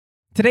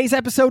Today's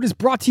episode is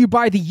brought to you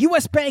by the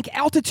U.S. Bank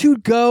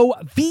Altitude Go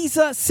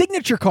Visa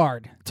Signature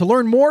Card. To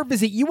learn more,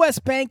 visit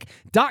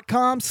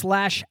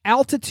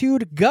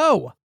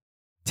usbank.com/altitudego.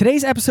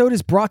 Today's episode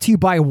is brought to you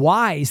by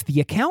Wise,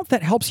 the account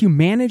that helps you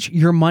manage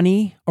your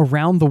money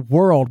around the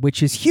world,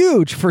 which is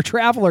huge for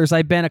travelers.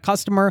 I've been a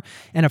customer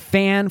and a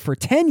fan for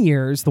 10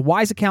 years. The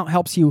Wise account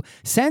helps you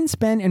send,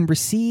 spend, and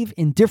receive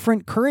in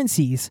different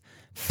currencies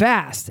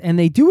fast, and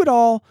they do it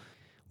all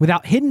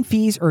without hidden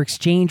fees or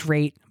exchange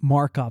rate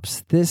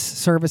markups. This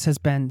service has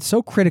been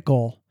so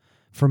critical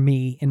for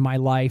me in my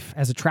life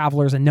as a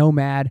traveler, as a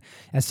nomad,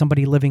 as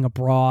somebody living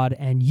abroad.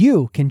 And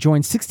you can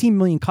join 16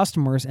 million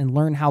customers and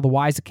learn how the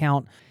Wise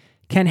account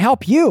can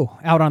help you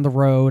out on the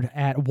road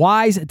at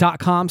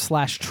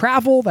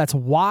wise.com/travel. That's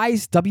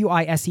wise,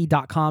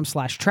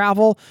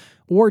 wise.com/travel,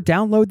 or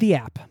download the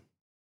app.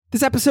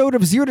 This episode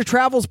of Zero to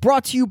Travel is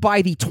brought to you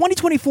by the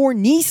 2024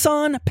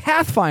 Nissan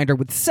Pathfinder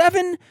with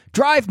 7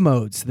 drive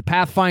modes. The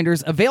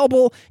Pathfinder's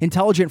available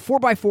intelligent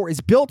 4x4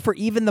 is built for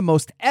even the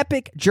most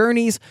epic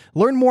journeys.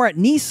 Learn more at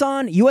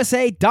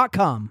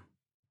nissanusa.com.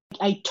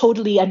 I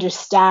totally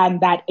understand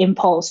that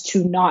impulse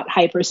to not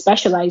hyper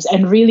specialize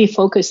and really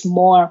focus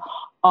more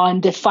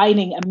on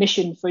defining a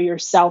mission for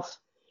yourself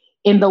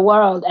in the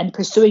world and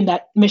pursuing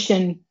that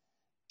mission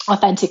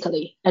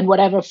authentically in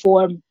whatever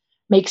form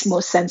makes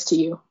most sense to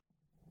you.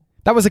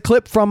 That was a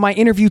clip from my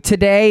interview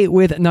today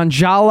with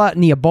Nanjala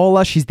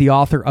Nyabola. She's the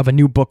author of a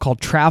new book called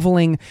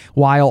Traveling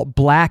While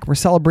Black. We're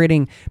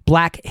celebrating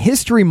Black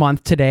History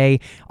Month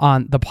today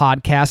on the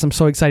podcast. I'm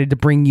so excited to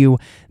bring you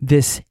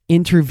this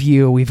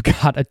interview. We've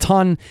got a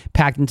ton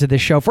packed into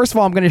this show. First of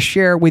all, I'm going to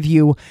share with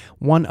you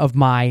one of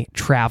my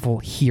travel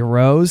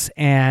heroes,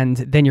 and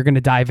then you're going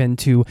to dive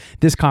into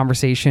this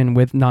conversation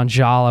with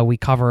Nanjala. We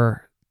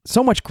cover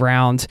so much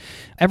ground,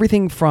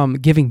 everything from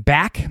giving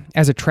back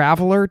as a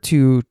traveler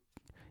to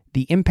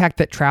the impact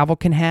that travel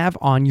can have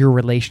on your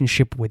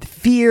relationship with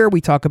fear.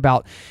 We talk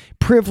about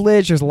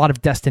privilege. There's a lot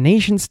of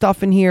destination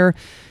stuff in here,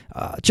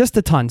 just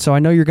a ton. So I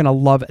know you're going to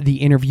love the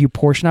interview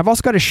portion. I've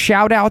also got a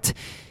shout out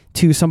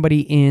to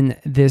somebody in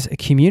this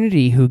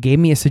community who gave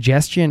me a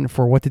suggestion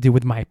for what to do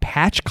with my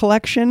patch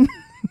collection.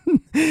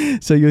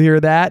 So you'll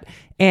hear that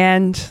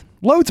and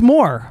loads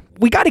more.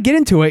 We got to get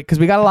into it because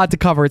we got a lot to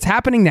cover. It's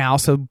happening now.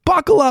 So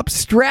buckle up,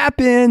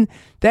 strap in.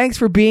 Thanks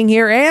for being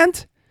here,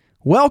 and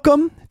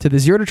welcome to the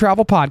Zero to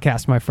Travel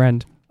podcast, my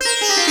friend.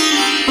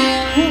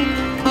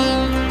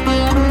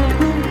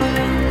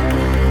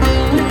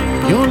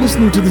 You're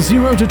listening to the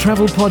Zero to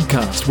Travel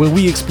podcast, where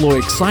we explore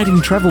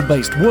exciting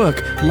travel-based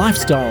work,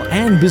 lifestyle,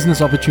 and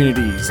business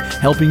opportunities,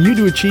 helping you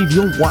to achieve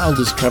your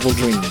wildest travel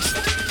dreams.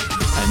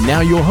 And now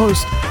your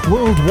host,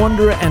 world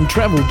wanderer and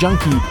travel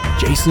junkie,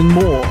 Jason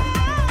Moore.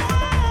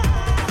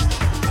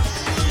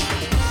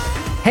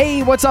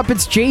 Hey, what's up?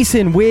 It's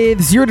Jason with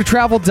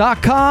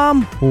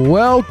ZeroToTravel.com.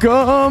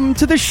 Welcome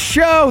to the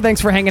show. Thanks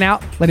for hanging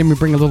out, letting me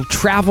bring a little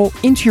travel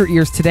into your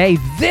ears today.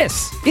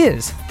 This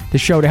is the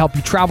show to help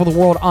you travel the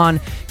world on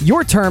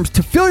your terms,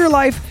 to fill your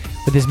life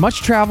with as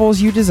much travel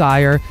as you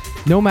desire,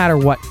 no matter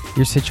what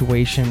your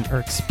situation or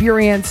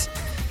experience.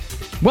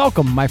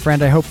 Welcome, my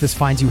friend. I hope this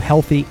finds you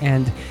healthy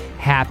and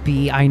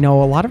happy. I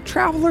know a lot of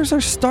travelers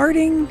are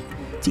starting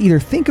to either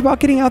think about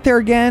getting out there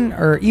again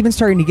or even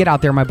starting to get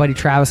out there. My buddy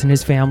Travis and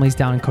his family's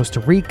down in Costa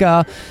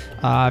Rica.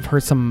 I've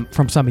heard from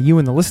some of you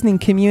in the listening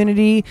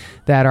community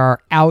that are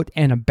out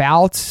and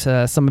about.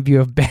 Some of you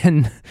have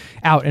been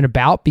out and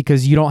about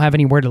because you don't have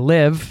anywhere to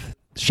live.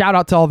 Shout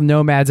out to all the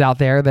nomads out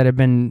there that have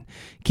been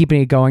keeping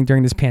it going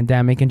during this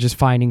pandemic and just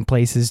finding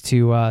places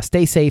to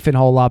stay safe and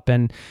hole up.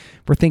 And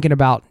we're thinking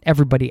about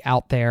everybody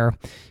out there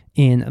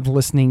in the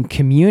listening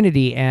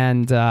community.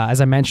 And as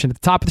I mentioned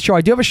at the top of the show,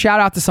 I do have a shout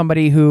out to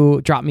somebody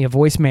who dropped me a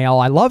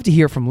voicemail. I love to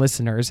hear from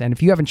listeners. And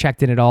if you haven't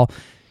checked in at all,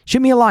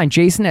 shoot me a line,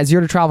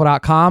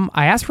 jason@zerototravel.com.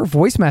 I ask for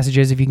voice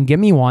messages if you can give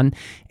me one,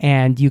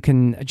 and you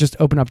can just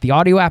open up the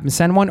audio app and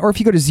send one. Or if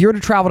you go to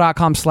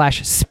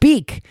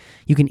zerototravel.com/speak,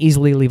 you can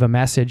easily leave a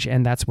message.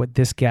 And that's what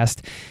this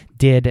guest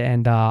did.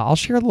 And I'll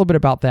share a little bit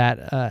about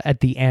that at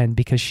the end,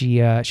 because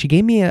she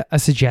gave me a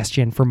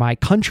suggestion for my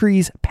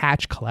country's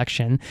patch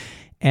collection.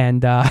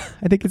 And I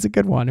think it's a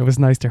good one. It was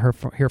nice to hear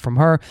from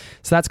her.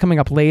 So that's coming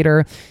up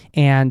later.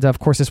 And of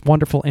course, this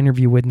wonderful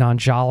interview with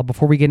Nanjala.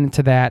 Before we get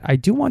into that, I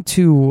do want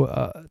to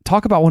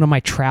talk about one of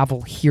my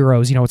travel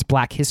heroes. You know, it's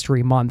Black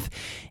History Month.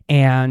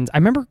 And I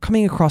remember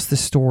coming across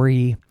this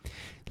story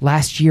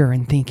last year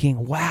and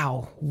thinking,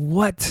 wow,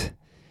 what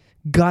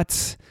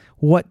guts,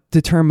 what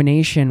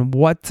determination,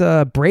 what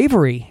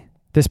bravery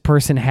this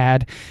person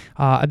had.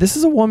 This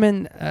is a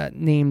woman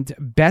named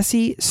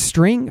Bessie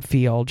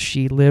Stringfield.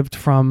 She lived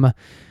from,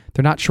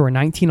 they're not sure,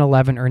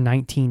 1911 or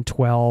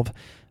 1912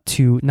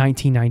 to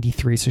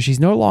 1993. So she's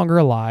no longer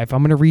alive.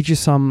 I'm going to read you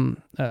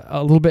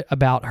a little bit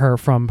about her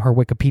from her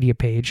Wikipedia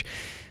page.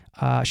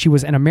 She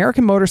was an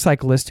American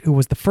motorcyclist who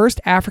was the first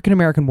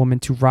African-American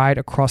woman to ride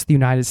across the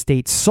United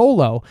States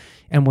solo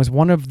and was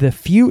one of the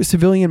few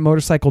civilian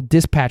motorcycle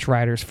dispatch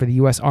riders for the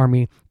U.S.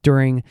 Army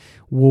during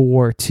World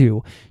War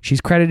II. She's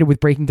credited with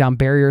breaking down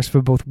barriers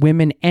for both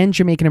women and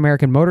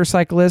Jamaican-American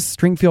motorcyclists.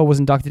 Stringfield was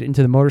inducted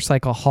into the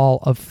Motorcycle Hall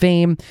of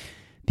Fame,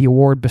 the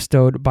award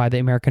bestowed by the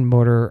American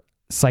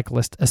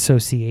Motorcyclist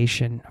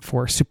Association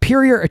for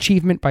superior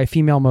achievement by a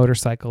female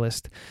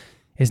motorcyclist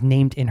is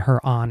named in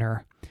her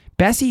honor.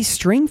 Bessie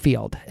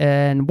Stringfield,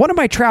 and one of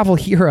my travel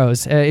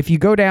heroes. If you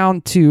go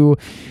down to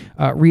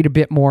read a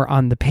bit more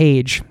on the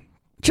page,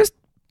 just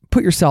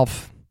put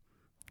yourself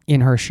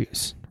in her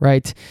shoes,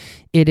 right?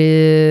 It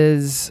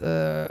is,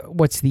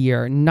 what's the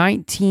year?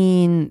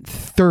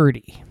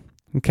 1930,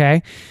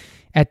 okay?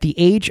 At the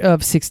age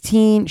of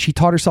 16, she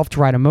taught herself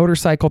to ride a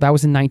motorcycle. That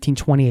was in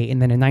 1928.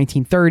 And then in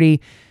 1930,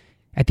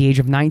 at the age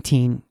of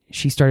 19,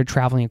 she started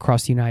traveling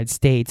across the United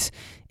States.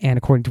 And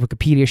according to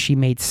Wikipedia, she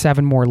made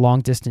 7 more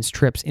long-distance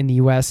trips in the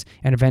U.S.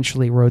 and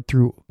eventually rode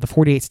through the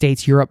 48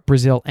 states, Europe,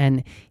 Brazil,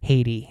 and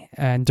Haiti.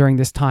 And during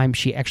this time,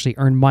 she actually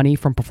earned money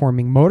from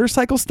performing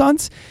motorcycle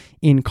stunts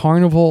in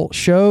carnival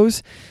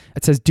shows.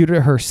 It says, due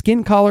to her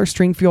skin color,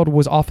 Stringfield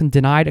was often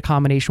denied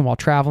accommodation while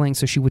traveling,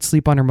 so she would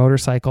sleep on her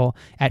motorcycle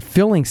at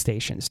filling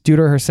stations. Due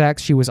to her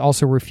sex, she was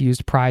also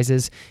refused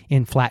prizes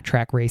in flat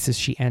track races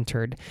she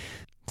entered.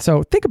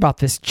 So think about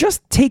this.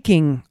 Just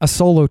taking a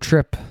solo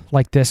trip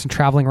like this and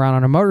traveling around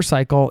on a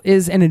motorcycle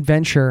is an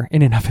adventure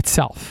in and of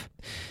itself.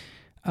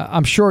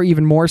 I'm sure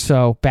even more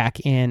so back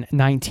in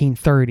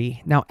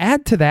 1930. Now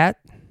add to that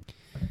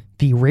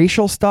the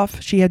racial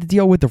stuff she had to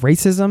deal with, the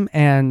racism,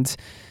 and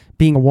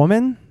being a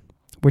woman,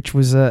 which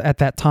was at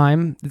that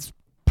time, it's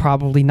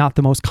probably not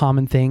the most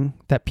common thing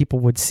that people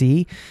would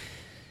see.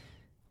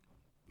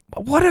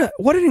 What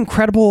an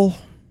incredible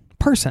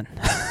person.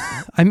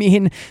 I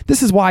mean,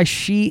 this is why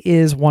she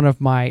is one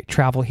of my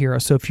travel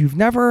heroes. So if you've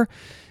never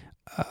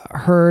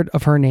heard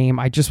of her name,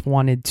 I just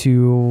wanted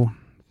to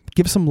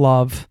give some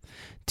love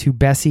to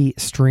Bessie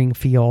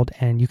Stringfield,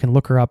 and you can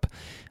look her up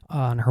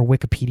on her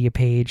Wikipedia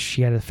page.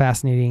 She had a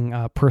fascinating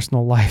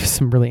personal life,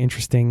 some really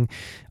interesting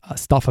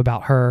stuff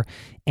about her.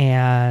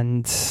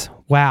 And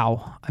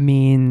wow, I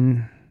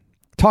mean,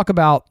 talk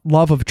about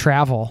love of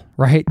travel,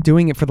 right?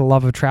 Doing it for the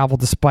love of travel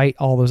despite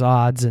all those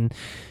odds, and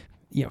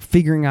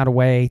figuring out a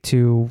way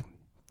to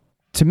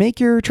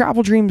make your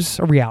travel dreams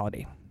a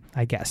reality,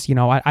 I guess.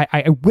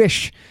 I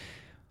wish,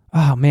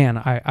 oh man,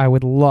 I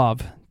would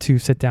love to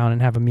sit down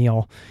and have a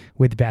meal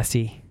with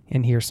Bessie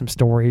and hear some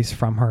stories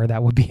from her.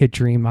 That would be a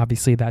dream.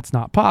 Obviously, that's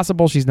not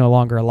possible. She's no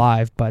longer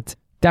alive, but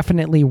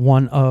definitely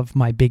one of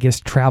my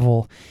biggest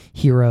travel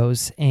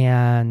heroes,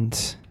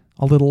 and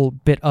a little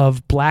bit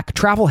of Black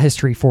travel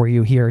history for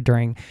you here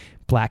during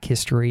Black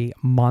History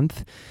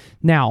Month.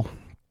 Now,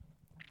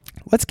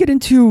 let's get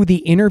into the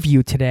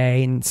interview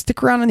today and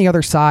stick around on the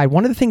other side.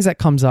 One of the things that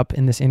comes up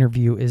in this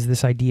interview is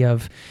this idea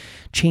of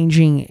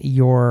changing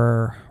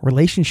your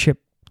relationship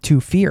to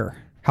fear,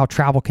 how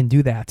travel can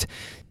do that.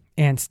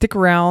 And stick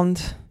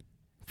around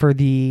for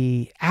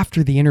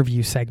after the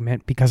interview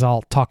segment, because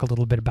I'll talk a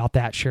little bit about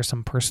that, share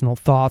some personal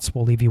thoughts.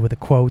 We'll leave you with a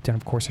quote and,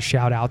 of course, a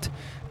shout out to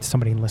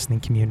somebody in the listening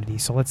community.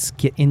 So let's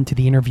get into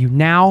the interview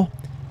now.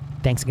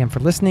 Thanks again for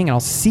listening, and I'll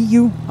see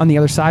you on the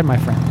other side, my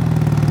friend.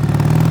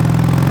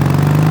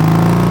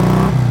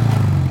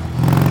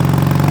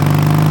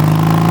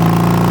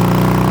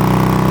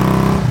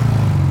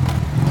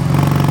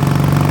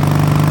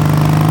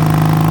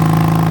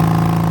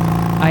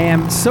 I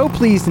am so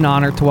pleased and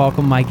honored to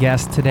welcome my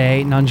guest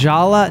today,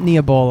 Nanjala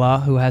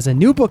Nyabola, who has a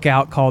new book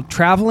out called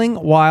Traveling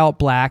While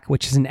Black,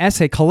 which is an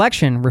essay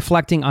collection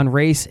reflecting on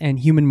race and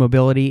human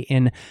mobility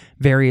in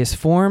various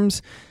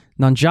forms.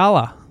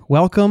 Nanjala,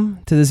 welcome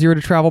to the Zero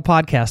to Travel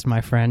podcast,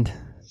 my friend.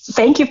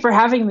 Thank you for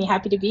having me.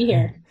 Happy to be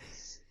here.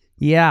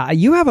 Yeah,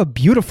 you have a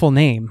beautiful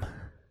name.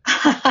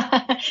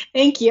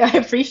 Thank you. I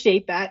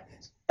appreciate that.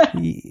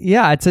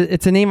 Yeah,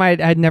 it's a name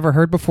I'd never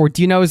heard before.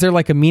 Do you know, is there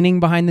like a meaning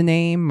behind the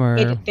name?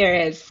 Or There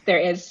is.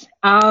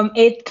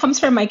 It comes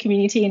from my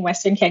community in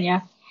Western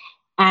Kenya,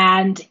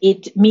 and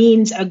it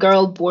means a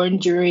girl born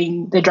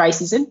during the dry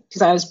season,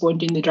 because I was born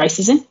during the dry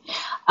season.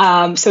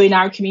 So in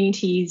our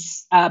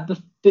communities,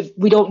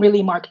 we don't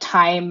really mark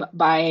time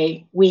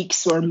by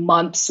weeks or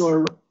months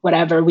or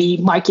whatever. We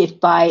mark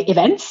it by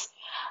events.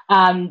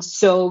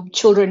 So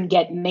children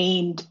get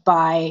named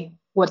by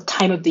what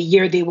time of the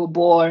year they were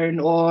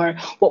born, or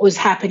what was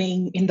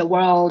happening in the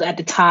world at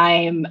the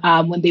time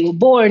when they were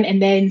born.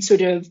 And then sort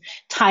of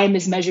time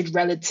is measured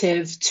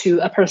relative to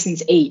a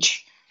person's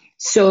age.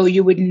 So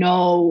you would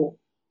know,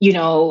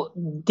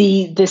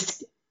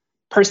 this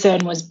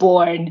person was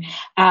born,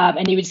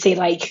 and you would say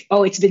like,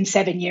 oh, it's been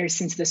 7 years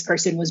since this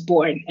person was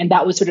born. And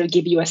that would sort of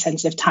give you a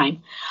sense of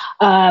time.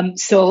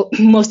 So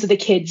most of the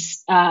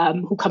kids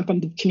who come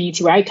from the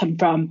community where I come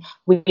from,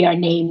 we are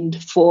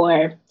named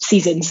for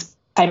seasons,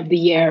 time of the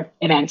year,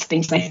 events,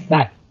 things like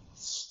that.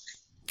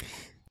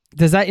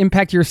 Does that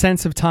impact your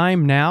sense of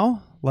time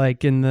now,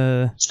 like in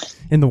the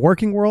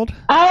working world?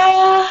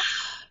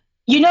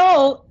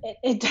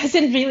 It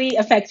doesn't really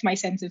affect my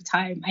sense of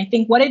time. I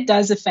think what it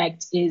does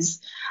affect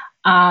is,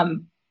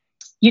 um,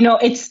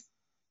 it's,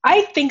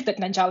 I think that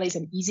Nanjala is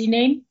an easy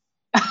name,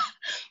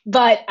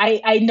 but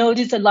I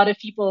notice a lot of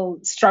people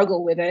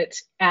struggle with it.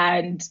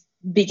 And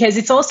because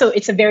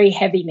it's a very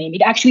heavy name.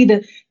 It actually,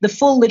 the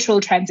full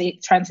literal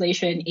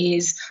translation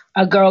is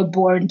a girl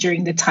born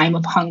during the time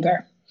of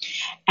hunger.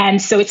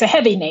 And so it's a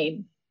heavy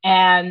name.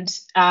 And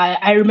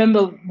I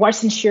remember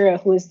Warsan Shira,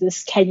 who is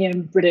this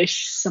Kenyan,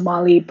 British,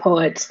 Somali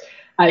poet.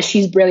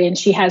 She's brilliant.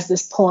 She has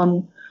this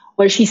poem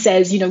where she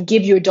says,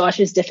 give your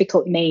daughters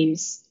difficult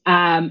names.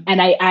 And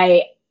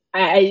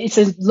it's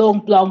a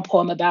long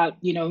poem about,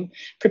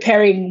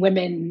 preparing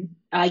women,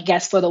 I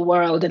guess, for the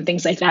world and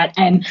things like that.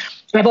 And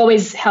I've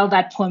always held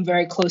that poem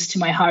very close to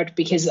my heart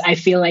because I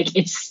feel like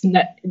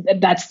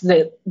that's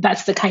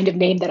the kind of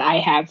name that I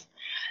have.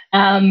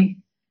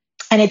 And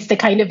it's the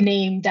kind of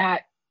name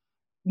that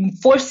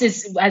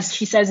forces, as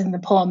she says in the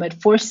poem, it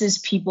forces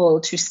people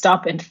to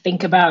stop and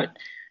think about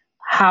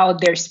how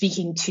they're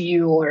speaking to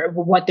you or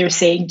what they're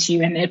saying to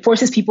you. And it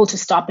forces people to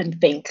stop and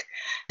think.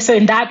 So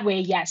in that way,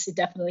 yes, it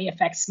definitely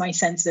affects my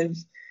sense of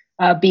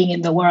being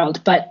in the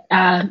world. But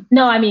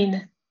no, I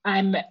mean,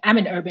 I'm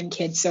an urban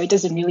kid, so it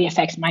doesn't really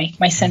affect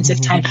my sense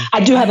of time.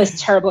 I do have a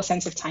terrible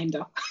sense of time,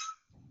 though.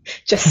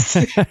 just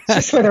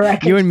for the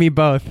record. You and me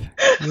both.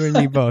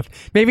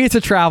 Maybe it's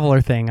a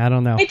traveler thing. I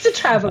don't know. It's a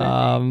traveler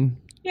thing.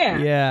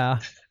 Yeah.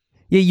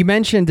 You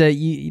mentioned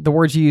the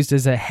words you used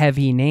as a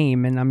heavy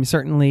name, and I'm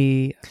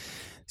certainly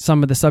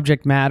some of the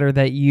subject matter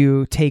that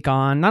you take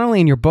on, not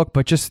only in your book,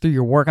 but just through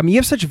your work. I mean, you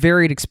have such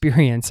varied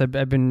experience. I've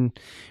been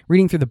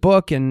reading through the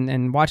book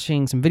and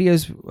watching some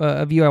videos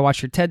of you. I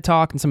watched your TED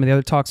Talk and some of the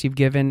other talks you've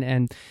given,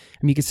 and I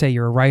mean, you could say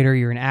you're a writer,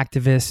 you're an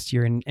activist,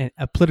 you're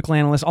a political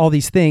analyst, all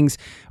these things.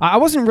 I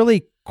wasn't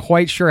really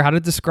quite sure how to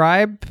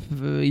describe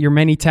your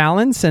many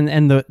talents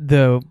and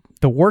the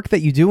work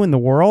that you do in the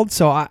world.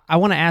 So I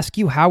want to ask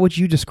you, how would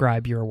you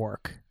describe your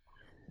work?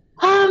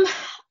 I'm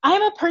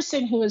a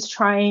person who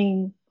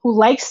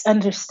likes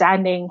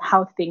understanding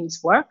how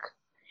things work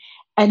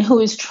and who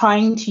is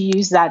trying to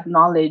use that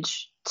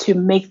knowledge to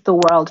make the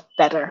world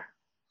better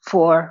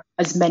for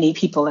as many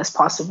people as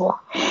possible.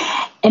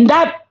 And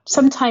that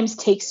sometimes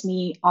takes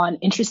me on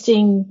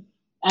interesting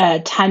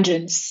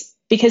tangents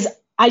because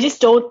I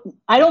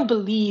don't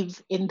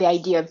believe in the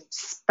idea of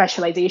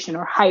specialization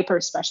or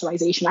hyper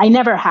specialization. I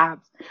never have.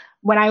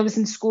 When I was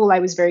in school, I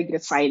was very good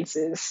at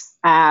sciences,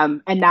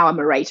 and now I'm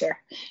a writer.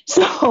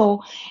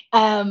 So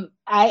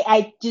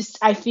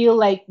I feel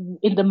like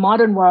in the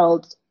modern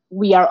world,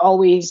 we are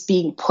always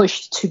being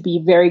pushed to be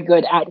very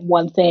good at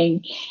one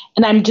thing.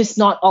 And I'm just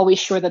not always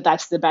sure that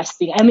that's the best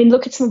thing. I mean,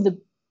 look at some of the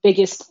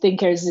biggest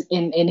thinkers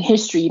in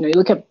history. You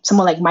look at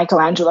someone like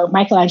Michelangelo.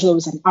 Michelangelo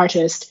was an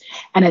artist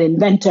and an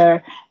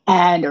inventor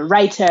and a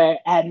writer,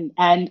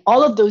 and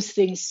all of those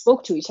things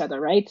spoke to each other,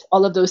 right?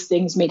 All of those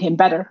things made him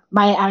better.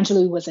 Maya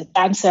Angelou was a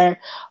dancer,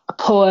 a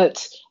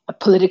poet, a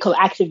political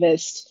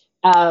activist,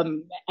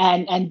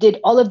 and did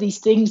all of these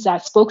things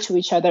that spoke to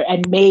each other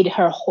and made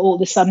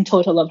the sum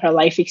total of her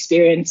life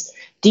experience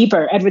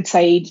deeper. Edward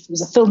Said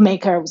was a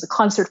filmmaker, was a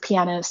concert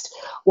pianist,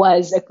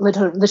 was a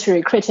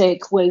literary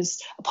critic,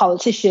 was a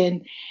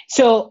politician.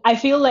 So I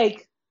feel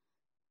like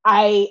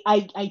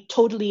I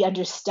totally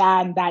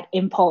understand that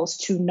impulse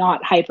to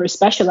not hyper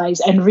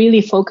specialize and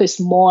really focus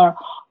more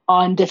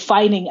on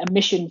defining a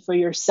mission for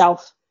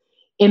yourself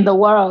in the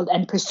world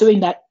and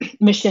pursuing that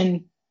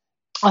mission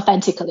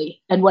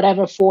authentically in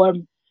whatever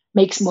form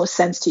makes most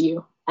sense to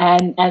you.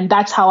 And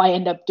that's how I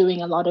end up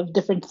doing a lot of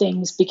different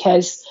things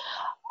because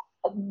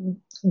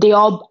they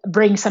all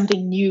bring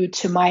something new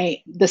to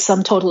the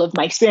sum total of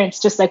my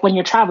experience, just like when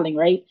you're traveling,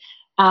 right?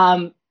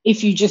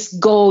 If you just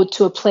go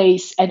to a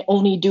place and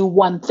only do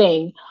one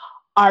thing,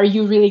 are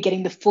you really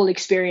getting the full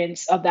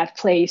experience of that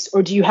place?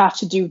 Or do you have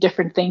to do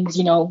different things,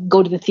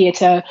 go to the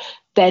theater,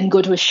 then go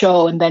to a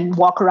show and then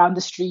walk around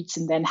the streets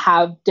and then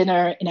have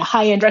dinner in a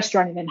high-end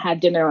restaurant and then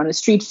have dinner on a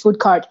street food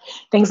cart,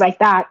 things like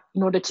that,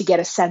 in order to get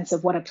a sense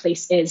of what a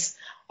place is.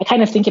 I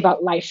kind of think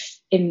about life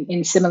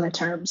in similar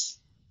terms.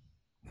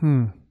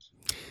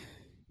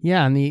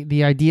 Yeah, and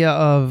the idea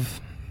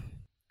of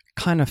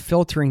kind of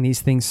filtering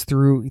these things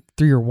through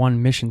your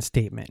one mission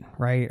statement,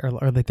 right?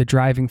 Or like the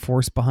driving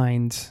force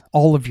behind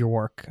all of your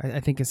work.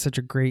 I think it's such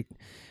a great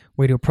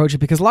way to approach it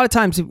because a lot of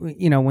times,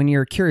 when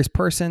you're a curious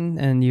person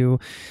and you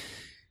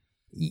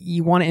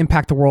want to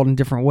impact the world in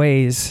different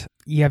ways,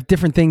 you have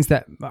different things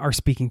that are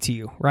speaking to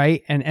you,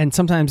 right? And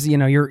sometimes,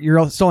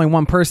 you're still only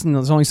one person,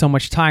 there's only so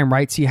much time,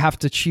 right? So you have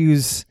to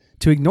choose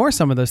to ignore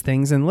some of those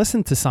things and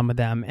listen to some of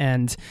them.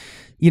 And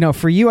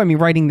for you, I mean,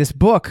 writing this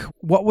book,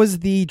 what was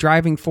the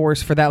driving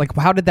force for that? Like,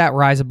 how did that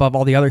rise above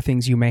all the other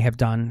things you may have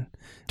done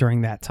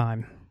during that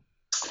time?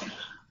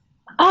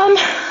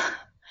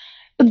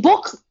 The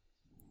book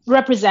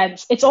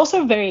it's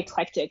also very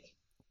eclectic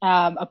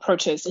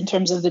approaches in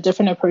terms of the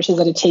different approaches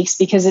that it takes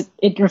because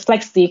it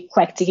reflects the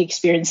eclectic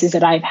experiences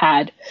that I've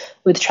had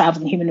with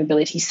travel and human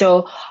mobility.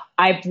 So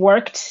I've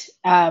worked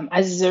in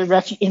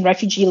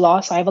refugee law,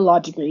 so I have a law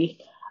degree.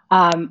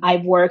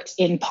 I've worked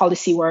in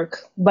policy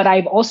work, but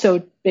I've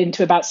also been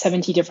to about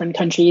 70 different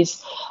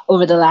countries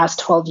over the last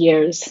 12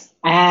 years.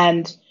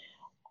 And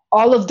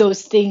all of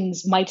those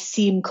things might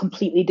seem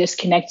completely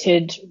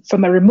disconnected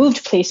from a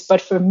removed place,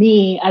 but for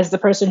me, as the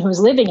person who's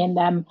living in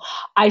them,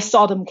 I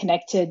saw them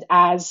connected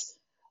as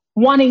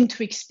wanting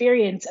to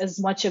experience as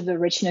much of the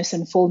richness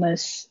and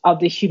fullness of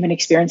the human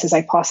experience as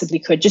I possibly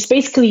could. Just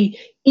basically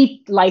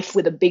eat life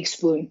with a big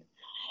spoon.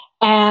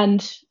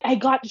 And I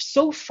got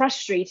so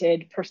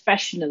frustrated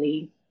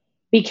professionally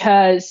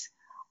because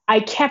I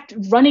kept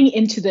running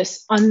into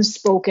this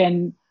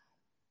unspoken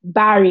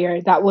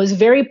barrier that was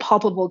very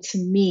palpable to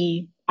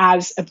me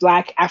as a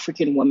Black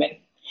African woman.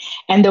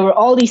 And there were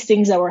all these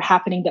things that were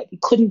happening that we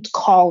couldn't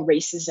call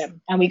racism,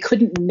 and we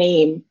couldn't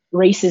name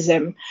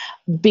racism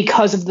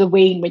because of the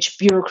way in which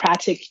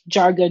bureaucratic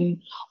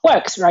jargon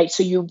works, right?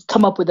 So you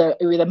come up with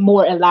a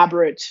more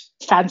elaborate,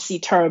 fancy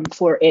term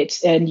for it,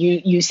 and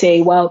you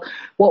say, well,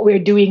 what we're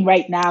doing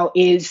right now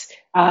is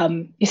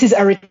this is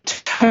a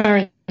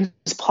returns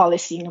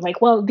policy. And I'm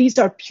like, well, these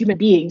are human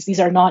beings.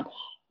 These are not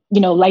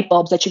light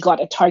bulbs that you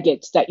got at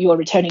Target that you are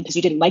returning because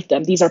you didn't like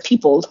them. These are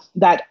people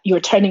that you're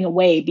turning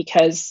away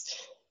because,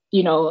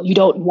 you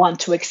don't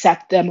want to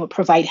accept them or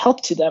provide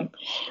help to them.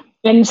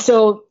 And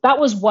so that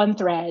was one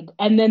thread.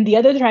 And then the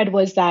other thread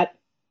was that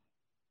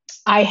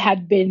I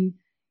had been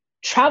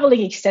traveling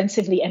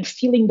extensively and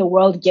feeling the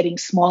world getting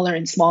smaller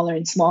and smaller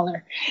and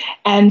smaller.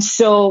 And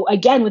so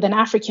again, with an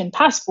African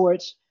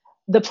passport,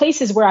 the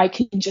places where I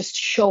can just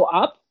show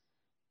up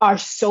are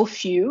so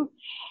few.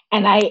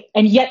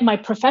 And yet my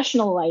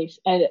professional life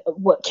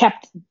what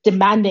kept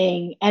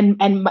demanding,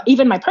 and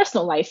even my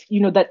personal life,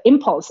 that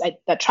impulse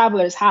that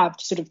travelers have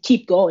to sort of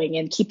keep going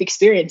and keep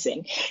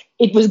experiencing,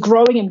 it was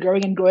growing and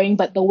growing and growing,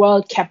 but the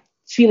world kept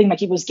feeling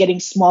like it was getting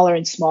smaller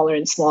and smaller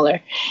and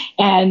smaller.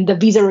 And the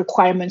visa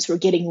requirements were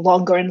getting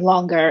longer and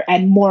longer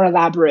and more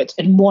elaborate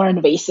and more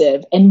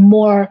invasive and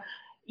more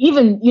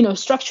even,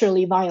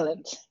 structurally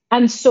violent.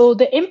 And so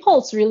the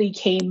impulse really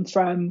came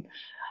from,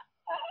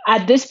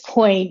 at this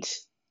point,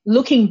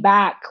 looking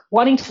back,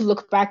 wanting to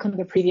look back on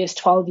the previous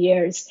 12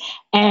 years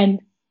and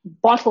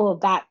bottle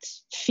that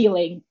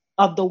feeling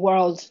of the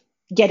world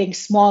getting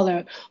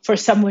smaller for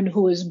someone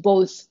who is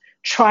both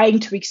trying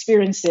to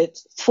experience it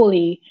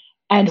fully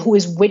and who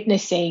is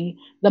witnessing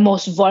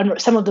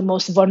some of the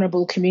most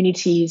vulnerable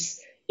communities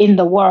in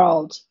the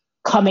world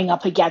coming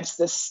up against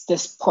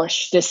this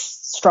push, this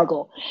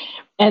struggle.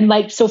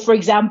 And so for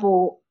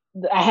example,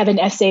 I have an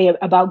essay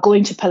about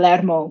going to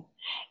Palermo,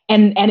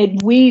 and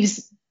it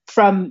weaves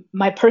from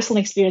my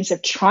personal experience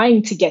of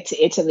trying to get to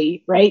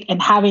Italy, right,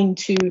 and having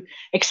to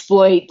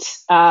exploit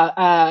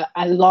a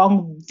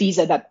long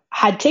visa that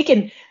had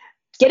taken,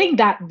 getting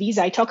that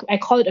visa, I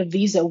call it a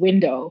visa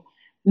window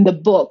in the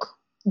book.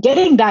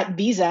 Getting that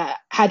visa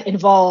had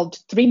involved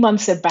 3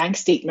 months of bank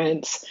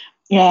statements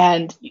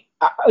and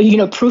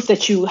proof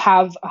that you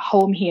have a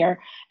home here.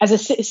 As a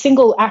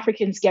single,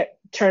 Africans get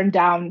turned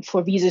down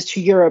for visas to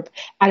Europe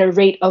at a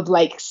rate of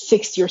like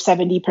 60 or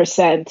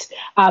 70%.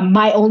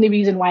 My only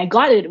reason why I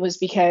got it was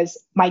because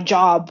my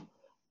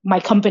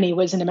company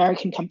was an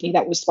American company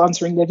that was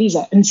sponsoring the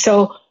visa. And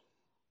so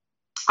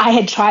I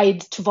had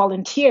tried to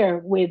volunteer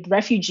with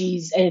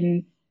refugees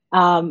in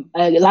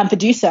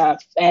Lampedusa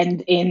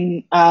and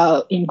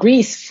in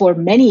Greece for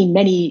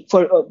many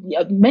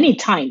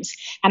times,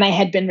 and I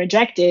had been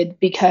rejected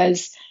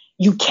because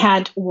you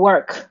can't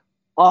work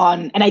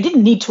on. And I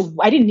didn't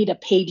need a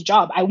paid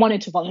job. I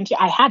wanted to volunteer.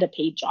 I had a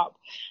paid job,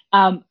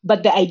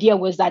 but the idea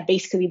was that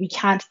basically we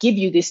can't give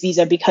you this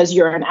visa because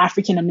you're an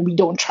African and we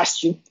don't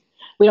trust you.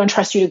 We don't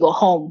trust you to go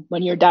home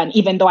when you're done,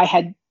 even though I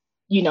had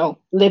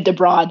lived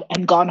abroad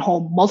and gone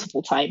home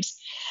multiple times.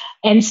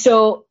 And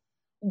so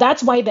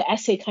that's why the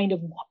essay kind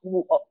of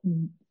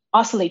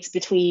oscillates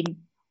between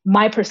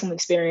my personal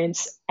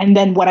experience and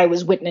then what I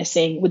was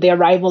witnessing with the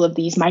arrival of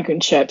these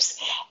migrant ships,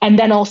 and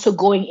then also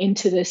going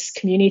into this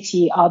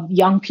community of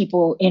young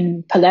people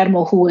in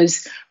Palermo who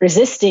was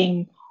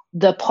resisting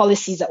the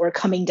policies that were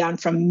coming down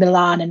from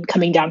Milan and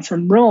coming down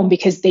from Rome,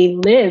 because they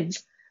live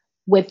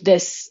with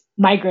this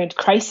migrant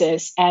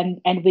crisis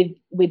and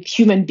with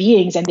human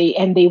beings, and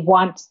they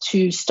want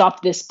to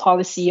stop this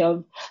policy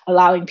of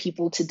allowing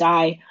people to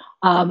die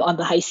on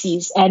the high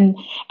seas. And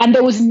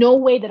there was no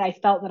way that I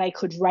felt that I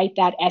could write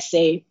that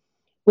essay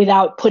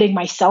without putting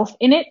myself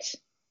in it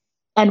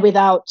and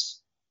without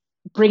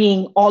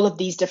bringing all of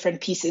these different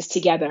pieces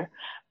together.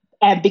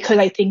 And because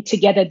I think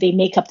together they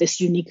make up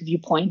this unique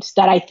viewpoint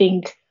that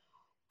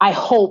I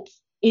hope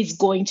is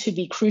going to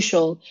be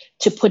crucial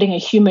to putting a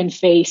human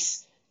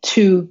face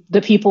to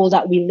the people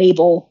that we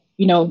label,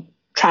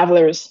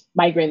 travelers,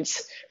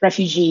 migrants,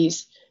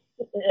 refugees,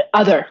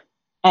 other.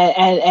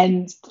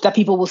 And that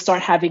people will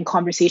start having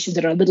conversations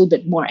that are a little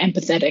bit more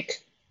empathetic.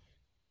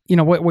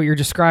 What you're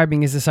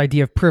describing is this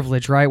idea of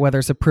privilege, right? Whether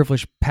it's a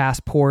privileged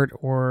passport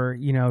or,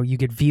 you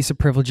get visa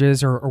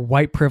privileges or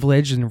white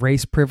privilege and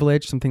race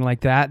privilege, something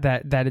like that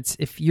it's,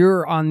 if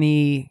you're on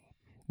the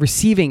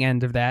receiving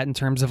end of that in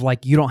terms of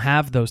you don't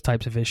have those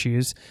types of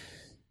issues,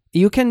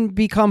 you can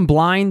become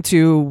blind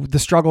to the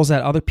struggles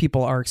that other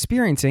people are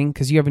experiencing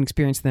because you haven't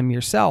experienced them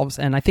yourselves.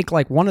 And I think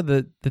like one of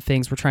the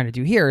things we're trying to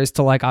do here is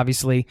to like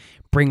obviously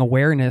bring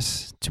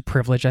awareness to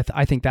privilege.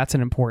 I think that's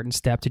an important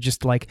step to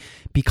just like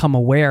become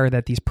aware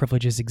that these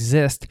privileges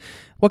exist.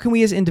 What can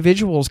we as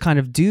individuals kind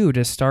of do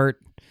to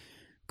start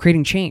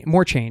creating change,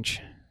 more change?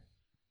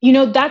 You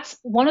know, that's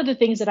one of the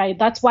things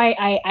that's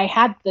why I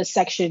had this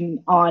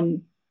section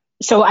on.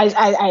 So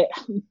I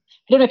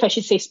don't know if I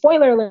should say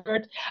spoiler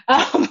alert.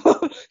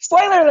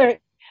 Spoiler alert.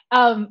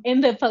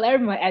 In the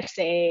Palermo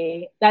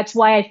essay, that's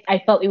why I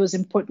felt it was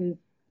important.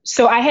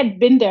 So I had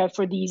been there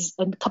for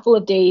a couple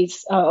of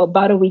days,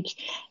 about a week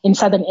in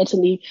southern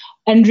Italy,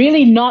 and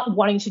really not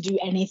wanting to do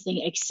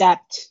anything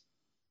except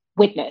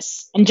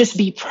witness and just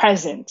be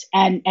present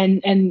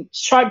and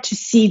start to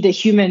see the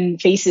human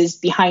faces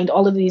behind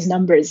all of these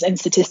numbers and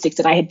statistics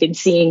that I had been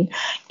seeing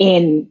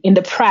in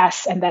the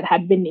press and that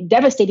had been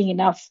devastating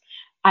enough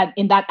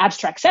in that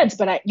abstract sense,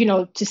 but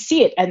to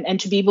see it and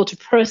to be able to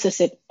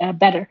process it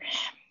better.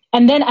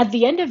 And then at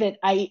the end of it,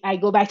 I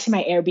go back to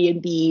my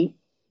Airbnb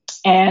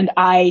and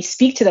I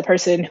speak to the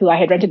person who I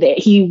had rented it.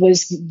 He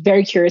was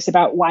very curious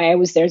about why I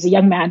was there as a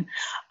young man.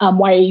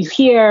 Why are you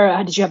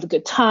here? Did you have a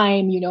good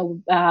time?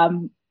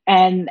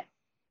 And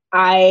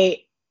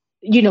I,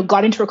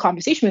 got into a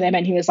conversation with him,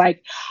 and he was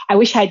like, I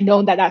wish I had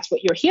known that that's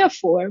what you're here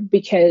for,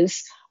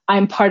 because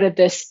I'm part of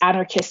this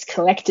anarchist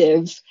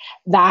collective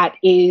that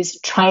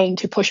is trying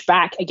to push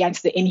back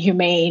against the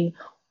inhumane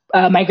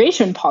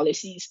migration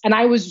policies. And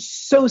I was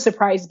so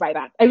surprised by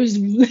that. I was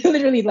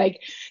literally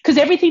like, because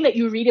everything that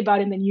you read about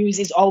in the news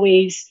is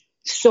always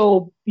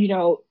so,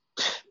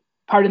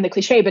 pardon the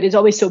cliche, but it's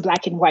always so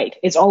black and white.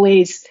 It's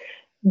always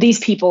these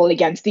people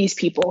against these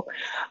people.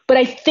 But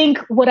I think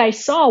what I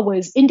saw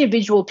was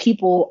individual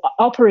people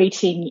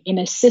operating in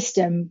a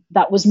system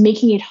that was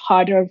making it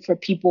harder for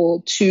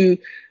people to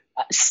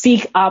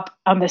speak up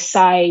on the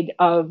side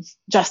of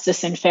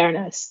justice and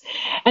fairness.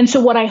 And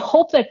so what I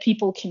hope that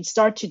people can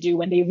start to do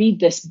when they read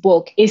this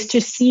book is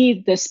to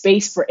see the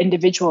space for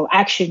individual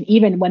action,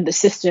 even when the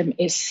system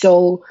is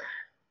so,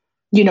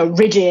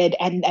 rigid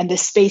and the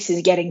space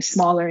is getting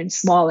smaller and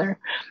smaller.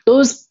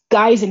 Those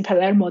guys in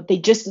Palermo, they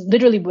just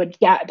literally would,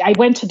 I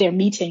went to their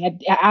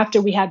meeting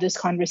after we had this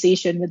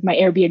conversation with my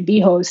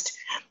Airbnb host.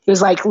 He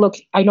was like, look,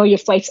 I know your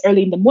flight's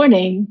early in the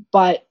morning,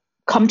 but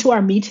come to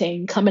our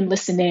meeting, come and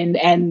listen in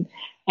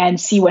and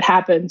see what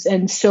happens.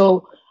 And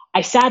so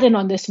I sat in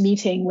on this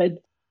meeting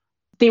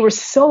they were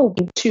so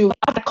to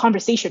have a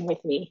conversation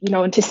with me,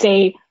 and to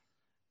say,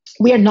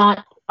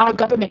 our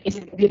government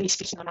isn't really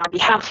speaking on our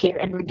behalf here,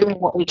 and we're doing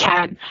what we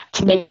can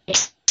to make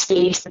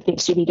space for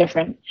things to be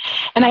different.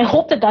 And I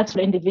hope that that's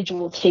what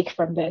individuals take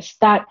from this,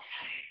 that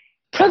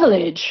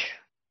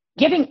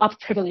giving up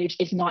privilege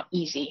is not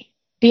easy.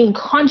 Being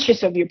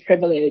conscious of your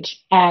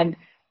privilege and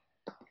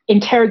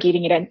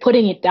interrogating it and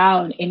putting it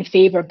down in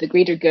favor of the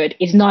greater good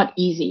is not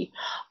easy,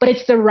 but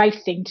it's the right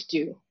thing to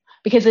do,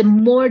 because a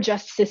more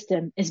just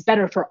system is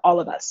better for all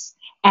of us.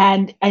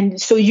 And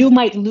so you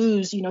might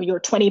lose,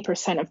 your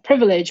 20% of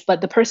privilege,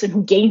 but the person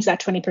who gains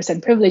that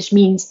 20% privilege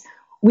means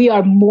we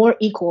are more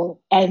equal,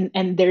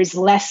 and there's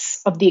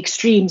less of the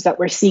extremes that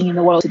we're seeing in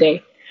the world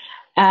today.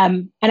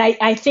 And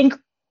I think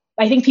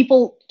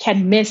people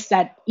can miss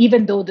that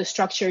even though the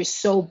structure is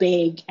so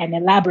big and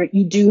elaborate,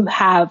 you do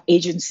have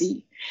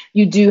agency.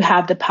 You do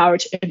have the power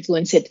to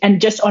influence it.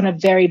 And just on a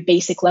very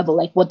basic level,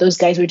 like what those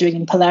guys were doing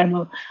in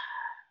Palermo,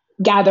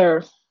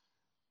 gather,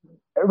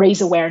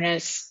 raise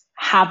awareness,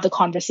 have the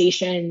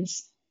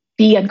conversations,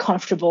 be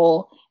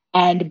uncomfortable,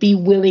 and be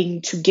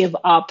willing to give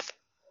up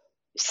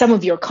some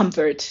of your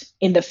comfort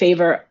in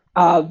favor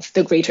of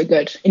the greater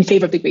good.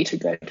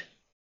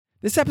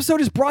 This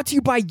episode is brought to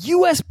you by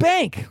US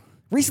Bank.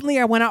 Recently,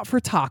 I went out for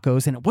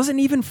tacos, and it wasn't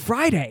even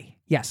Friday.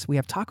 Yes, we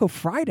have Taco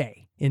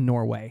Friday in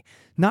Norway,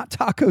 not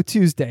Taco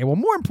Tuesday. Well,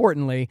 more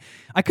importantly,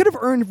 I could have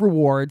earned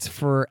rewards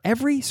for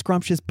every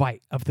scrumptious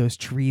bite of those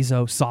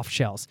chorizo soft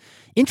shells.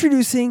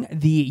 Introducing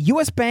the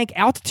US Bank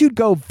Altitude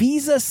Go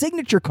Visa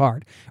Signature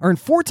Card. Earn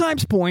 4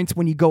 times points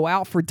when you go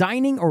out for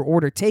dining or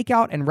order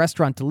takeout and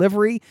restaurant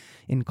delivery,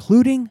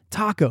 including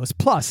tacos.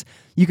 Plus,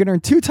 you can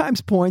earn 2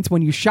 times points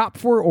when you shop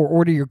for or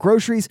order your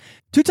groceries,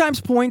 2 times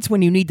points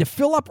when you need to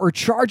fill up or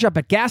charge up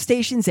at gas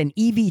stations and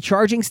EV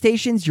charging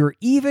stations. You're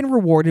even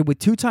rewarded with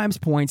 2 times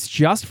points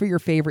just for your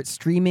favorite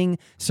streaming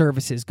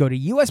services. Go to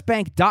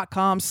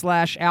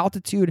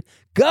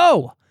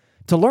usbank.com/altitude-go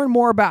to learn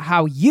more about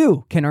how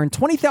you can earn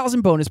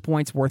 20,000 bonus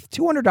points worth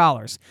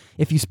 $200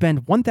 if you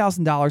spend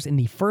 $1,000 in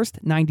the first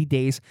 90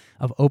 days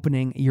of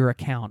opening your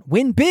account.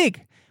 Win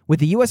big with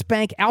the US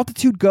Bank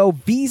Altitude Go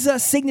Visa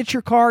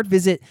Signature Card.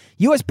 Visit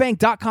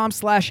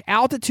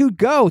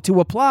usbank.com/altitude-go to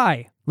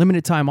apply.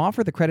 Limited time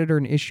offer. The creditor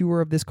and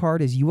issuer of this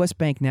card is US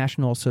Bank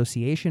National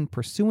Association,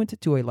 pursuant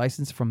to a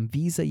license from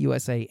Visa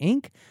USA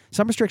Inc.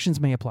 Some restrictions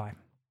may apply.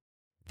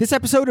 This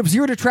episode of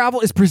Zero to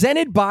Travel is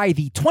presented by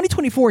the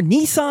 2024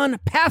 Nissan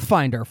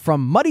Pathfinder.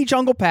 From muddy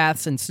jungle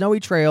paths and snowy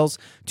trails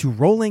to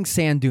rolling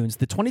sand dunes,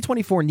 the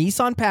 2024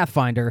 Nissan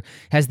Pathfinder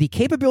has the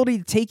capability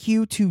to take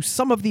you to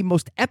some of the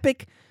most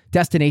epic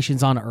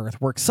destinations on Earth.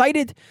 We're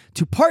excited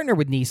to partner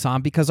with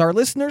Nissan because our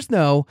listeners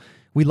know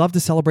we love to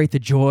celebrate the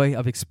joy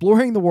of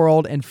exploring the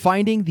world and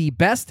finding the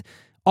best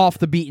off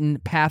the beaten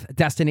path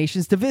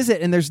destinations to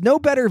visit. And there's no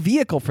better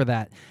vehicle for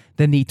that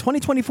than the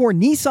 2024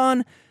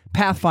 Nissan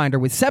Pathfinder.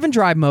 With 7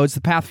 drive modes,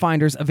 the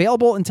Pathfinder's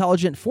available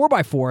intelligent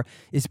 4x4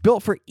 is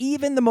built for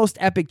even the most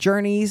epic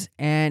journeys,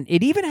 and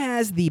it even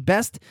has the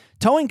best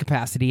towing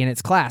capacity in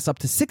its class, up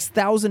to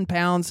 6,000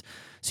 pounds,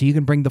 so you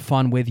can bring the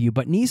fun with you.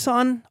 But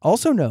Nissan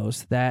also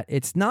knows that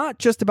it's not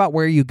just about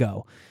where you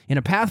go. In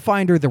a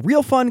Pathfinder, the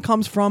real fun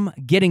comes from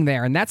getting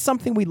there, and that's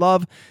something we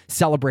love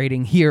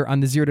celebrating here on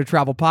the Zero to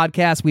Travel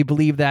podcast. We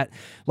believe that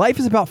life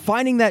is about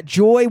finding that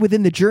joy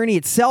within the journey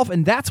itself,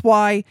 and that's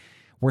why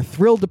we're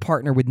thrilled to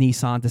partner with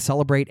Nissan to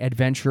celebrate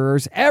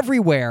adventurers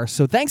everywhere.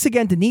 So thanks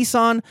again to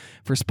Nissan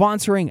for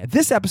sponsoring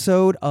this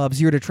episode of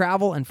Zero to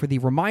Travel and for the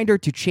reminder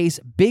to chase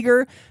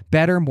bigger,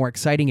 better, more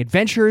exciting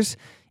adventures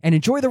and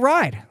enjoy the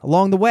ride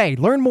along the way.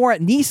 Learn more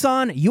at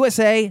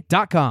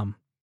nissanusa.com.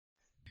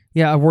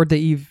 Yeah, a word that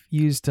you've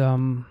used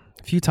a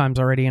few times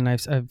already, and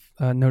I've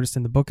noticed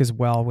in the book as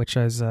well, which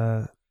is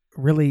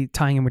really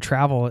tying in with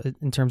travel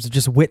in terms of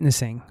just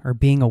witnessing or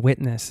being a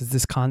witness, is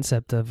this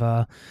concept of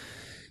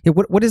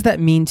what does that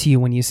mean to you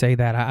when you say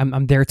that?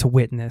 I'm there to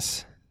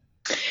witness.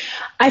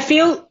 I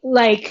feel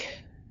like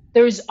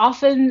there's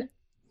often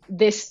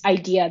this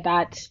idea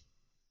that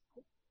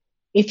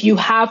if you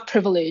have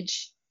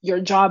privilege, your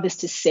job is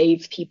to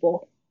save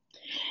people.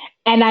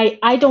 And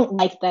I don't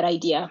like that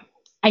idea.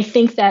 I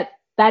think that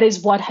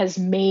is what has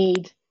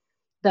made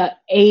the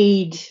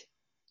aid,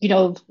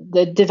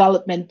 the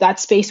development, that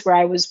space where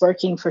I was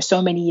working for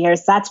so many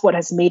years, that's what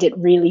has made it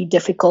really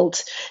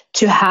difficult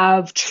to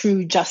have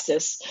true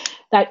justice.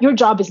 That your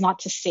job is not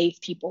to save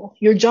people.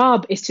 Your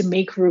job is to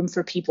make room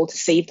for people to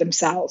save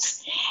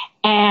themselves.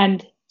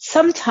 And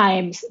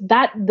sometimes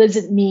that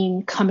doesn't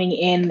mean coming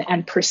in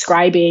and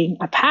prescribing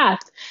a path.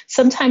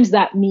 Sometimes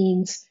that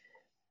means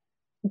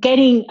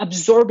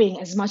absorbing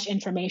as much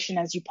information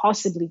as you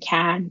possibly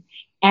can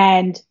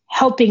and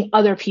helping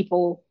other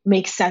people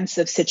make sense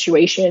of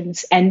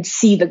situations and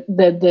see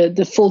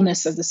the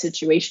fullness of the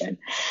situation.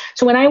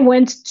 So when I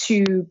went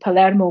to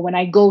Palermo, when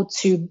I go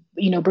to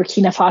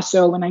Burkina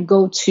Faso, when I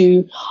go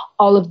to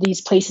all of these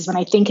places, when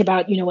I think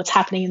about what's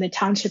happening in the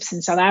townships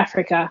in South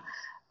Africa,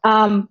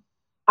 I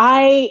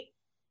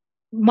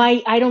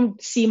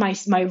don't see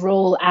my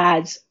role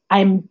as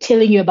I'm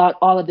telling you about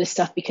all of this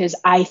stuff because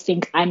I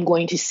think I'm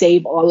going to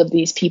save all of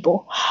these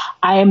people.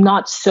 I am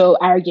not so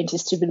arrogant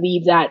as to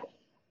believe that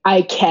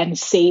I can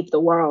save the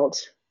world,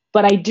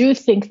 but I do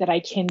think that I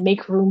can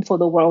make room for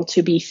the world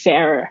to be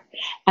fairer,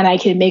 and I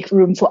can make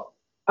room for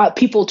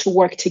people to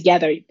work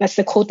together. That's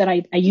the quote that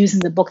I use in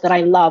the book that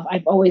I love.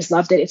 I've always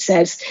loved it. It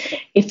says,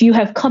 if you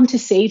have come to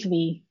save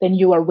me, then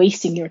you are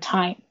wasting your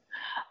time.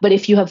 But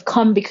if you have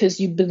come because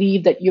you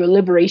believe that your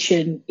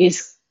liberation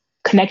is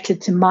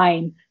connected to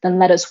mine, then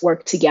let us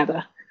work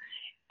together.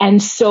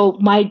 And so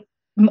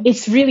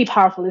it's really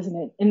powerful, isn't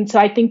it? And so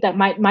I think that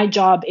my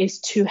job is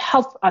to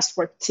help us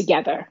work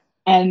together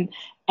and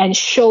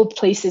show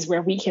places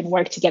where we can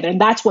work together.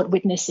 And that's what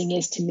witnessing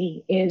is to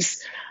me,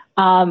 is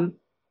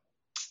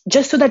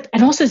just so that,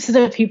 and also so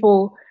that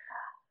people,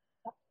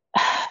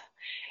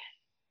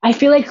 I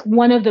feel like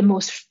one of the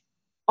most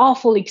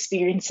awful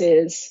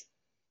experiences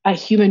a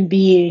human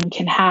being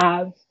can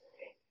have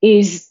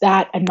is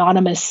that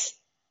anonymous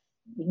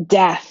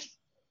death,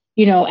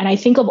 and I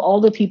think of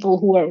all the people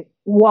who are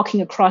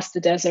walking across the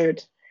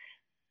desert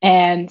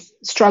and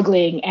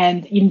struggling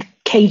and in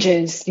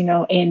cages,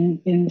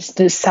 in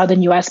the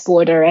southern US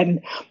border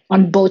and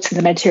on boats in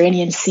the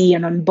Mediterranean Sea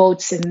and on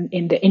boats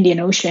in the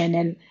Indian Ocean.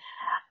 And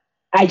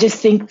I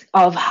just think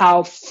of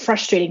how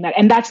frustrating that,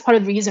 and that's part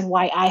of the reason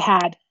why I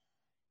had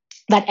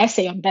that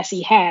essay on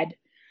Bessie Head,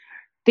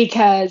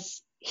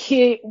 because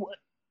she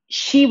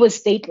was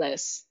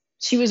stateless.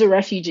 She was a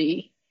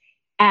refugee,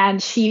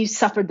 and she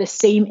suffered the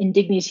same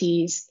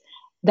indignities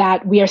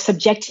that we are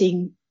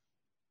subjecting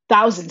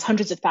thousands,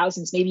 hundreds of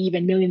thousands, maybe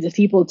even millions of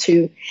people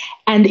to.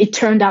 And it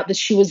turned out that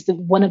she was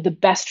one of the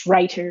best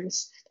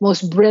writers,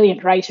 most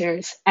brilliant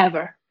writers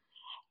ever.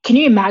 Can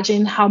you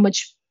imagine how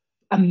much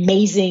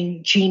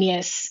amazing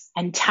genius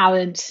and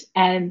talent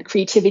and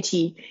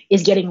creativity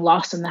is getting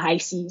lost on the high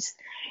seas?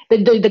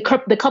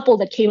 The couple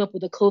that came up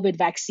with the COVID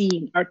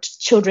vaccine are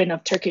children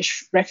of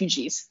Turkish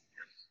refugees,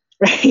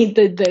 right?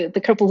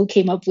 The couple who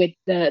came up with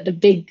the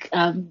big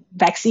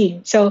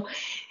vaccine. So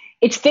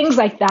it's things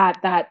like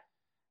that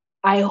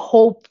I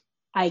hope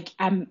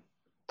I'm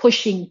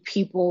pushing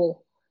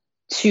people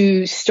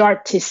to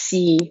start to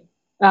see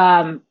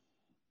in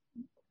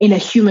a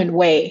human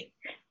way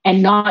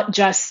and not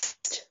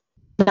just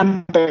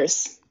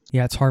numbers.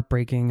 Yeah, it's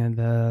heartbreaking. And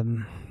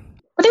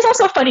but there's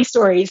also funny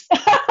stories.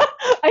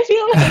 I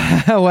feel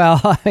like well,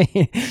 I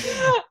mean,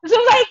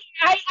 so like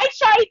I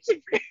tried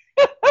to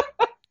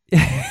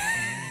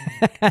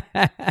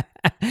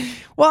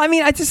well, I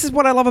mean, this is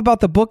what I love about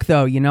the book,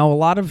 though. A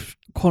lot of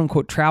quote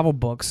unquote travel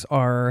books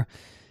are,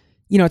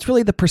 it's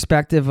really the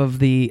perspective of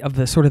the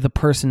sort of the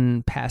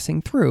person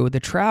passing through, the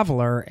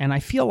traveler. And I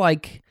feel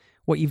like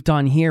what you've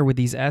done here with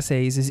these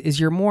essays is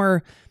you're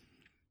more,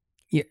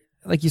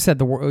 like you said,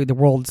 the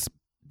world's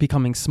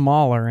becoming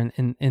smaller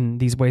in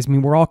these ways. I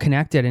mean, we're all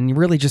connected, and you're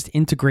really just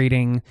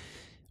integrating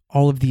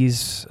all of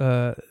these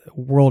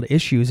world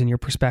issues and your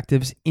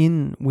perspectives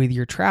in with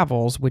your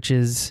travels, which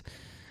is,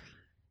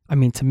 I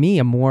mean, to me,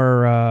 a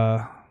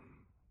more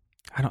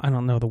I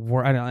don't know the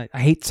word. I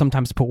hate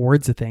sometimes to put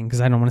words to things because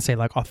I don't want to say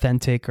like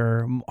authentic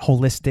or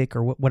holistic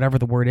or whatever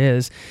the word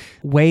is.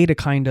 Way to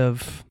kind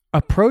of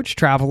approach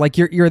travel, like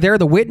you're there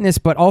the witness,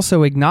 but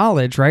also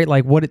acknowledge, right?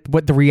 Like what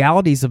the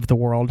realities of the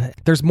world.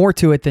 There's more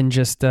to it than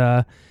just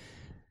getting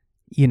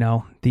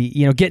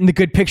the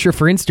good picture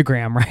for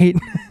Instagram, right?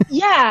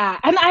 Yeah,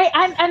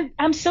 and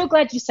I'm so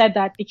glad you said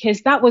that,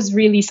 because that was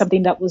really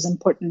something that was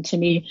important to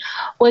me.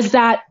 Was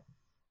that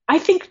I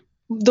think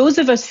those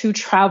of us who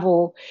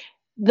travel,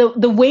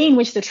 the way in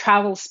which the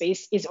travel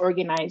space is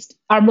organized,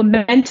 our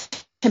momentum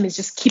is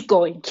just keep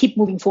going, keep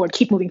moving forward,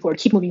 keep moving forward,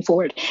 keep moving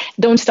forward.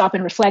 Don't stop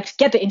and reflect.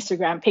 Get the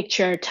Instagram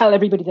picture, tell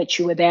everybody that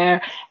you were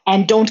there,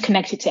 and don't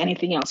connect it to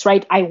anything else,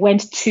 right? I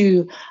went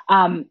to,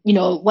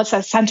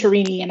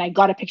 Santorini, and I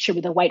got a picture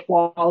with the white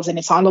walls, and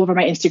it's all over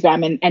my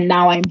Instagram, and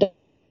now I'm done.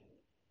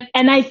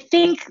 And I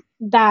think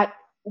that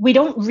we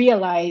don't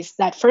realize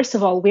that, first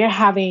of all, we're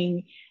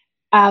having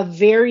a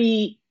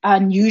very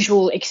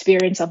unusual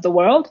experience of the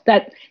world,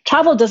 that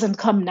travel doesn't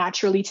come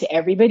naturally to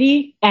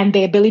everybody, and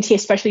the ability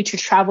especially to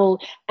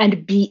travel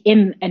and be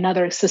in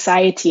another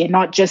society and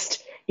not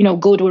just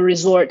go to a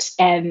resort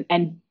and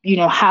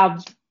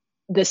have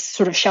this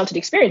sort of sheltered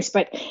experience.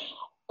 But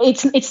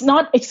it's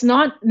not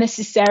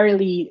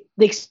necessarily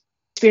the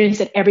experience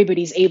that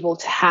everybody's able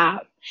to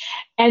have.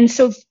 And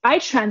so I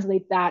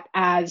translate that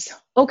as,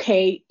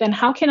 okay, then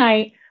how can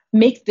I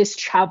make this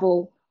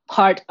travel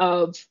part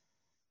of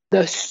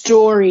the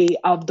story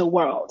of the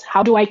world?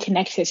 How do I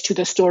connect this to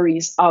the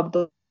stories of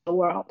the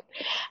world?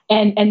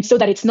 And so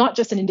that it's not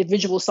just an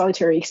individual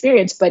solitary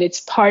experience, but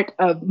it's part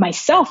of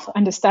myself,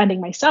 understanding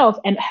myself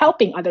and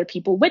helping other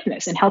people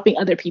witness and helping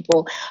other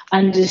people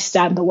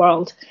understand the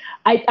world.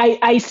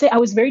 I say I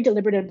was very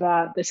deliberate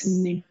about this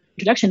in the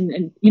introduction,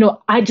 and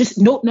I just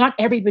know not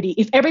everybody.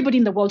 If everybody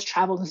in the world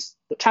traveled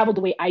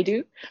the way I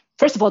do,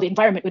 first of all, the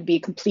environment would be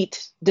a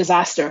complete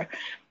disaster.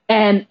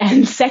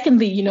 And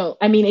secondly,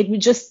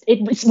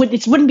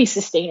 it wouldn't be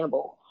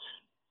sustainable.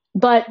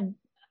 But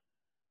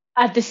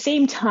at the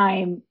same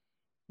time,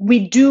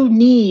 we do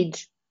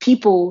need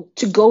people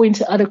to go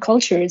into other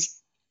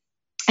cultures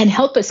and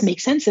help us make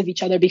sense of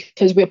each other,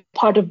 because we're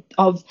part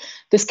of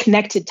this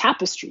connected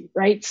tapestry,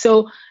 right?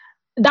 So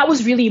that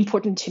was really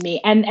important to me.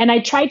 And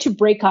I try to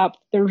break up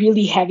the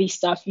really heavy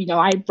stuff.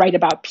 I write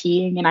about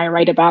peeing, and I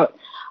write about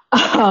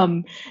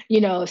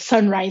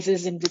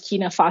sunrises in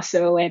Burkina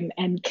Faso,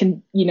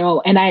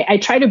 and I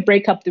try to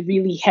break up the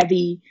really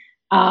heavy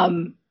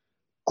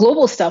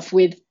global stuff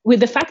with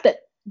the fact that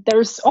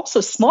there's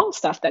also small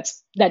stuff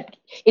that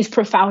is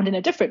profound in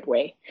a different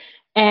way.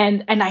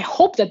 And I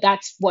hope that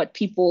that's what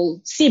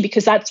people see,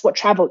 because that's what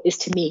travel is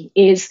to me,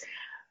 is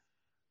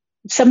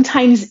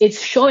sometimes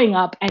it's showing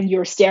up and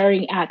you're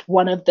staring at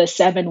one of the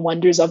 7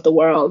 wonders of the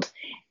world.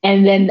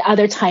 And then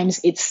other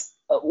times it's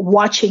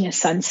watching a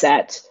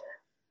sunset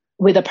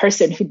with a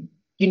person who,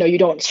 you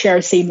don't share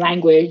the same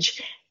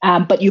language,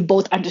 but you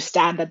both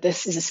understand that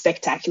this is a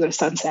spectacular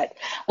sunset.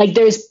 Like,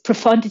 there's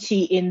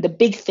profundity in the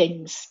big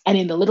things and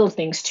in the little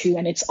things too,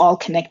 and it's all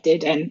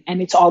connected and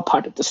it's all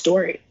part of the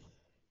story.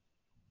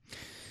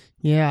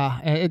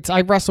 Yeah,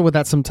 I wrestle with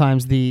that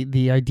sometimes,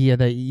 the idea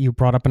that you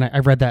brought up, and I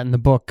read that in the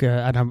book,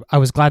 and I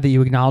was glad that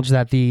you acknowledged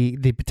that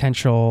the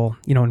potential,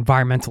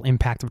 environmental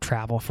impact of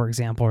travel, for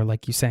example, or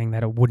like you saying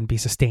that it wouldn't be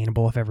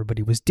sustainable if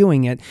everybody was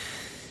doing it.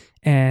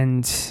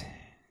 And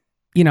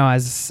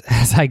as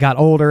I got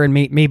older and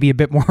maybe a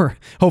bit more,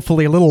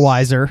 hopefully a little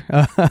wiser,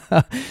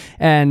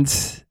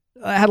 and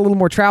I had a little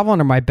more travel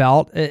under my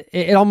belt,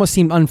 it almost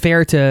seemed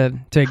unfair to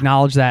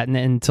acknowledge that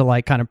and to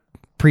like kind of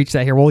preach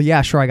that here. Well,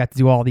 yeah, sure, I got to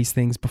do all these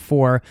things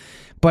before,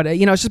 but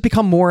it's just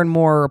become more and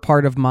more a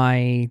part of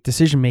my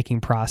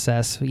decision-making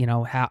process.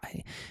 How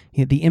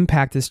the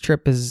impact this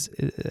trip is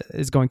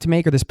going to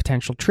make, or this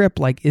potential trip,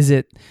 like, is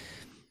it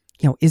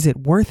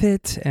worth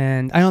it?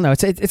 And I don't know.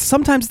 It's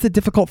sometimes the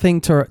difficult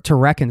thing to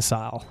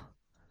reconcile.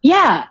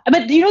 Yeah,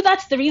 but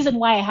that's the reason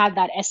why I had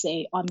that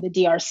essay on the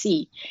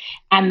DRC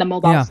and the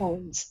mobile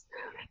phones,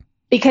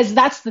 because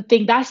that's the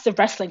thing. That's the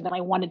wrestling that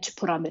I wanted to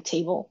put on the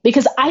table,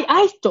 because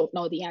I don't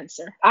know the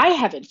answer. I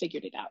haven't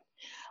figured it out.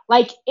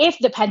 Like, if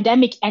the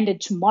pandemic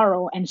ended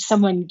tomorrow and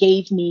someone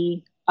gave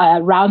me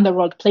a round the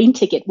world plane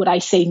ticket, would I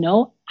say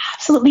no?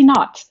 Absolutely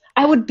not.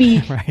 I would be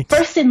right.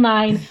 First in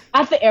line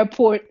at the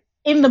airport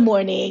in the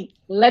morning.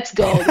 Let's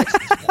go.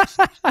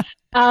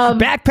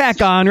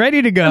 Backpack on,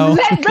 ready to go.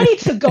 Ready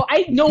to go.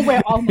 I know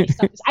where all my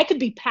stuff is. I could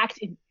be packed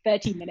in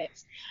 30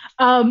 minutes.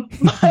 But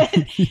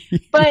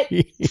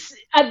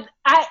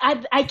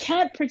I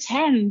can't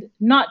pretend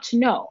not to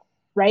know.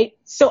 right?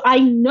 So I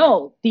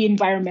know the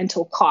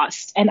environmental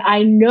cost, and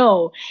I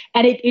know,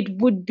 and it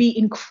would be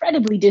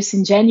incredibly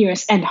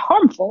disingenuous and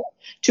harmful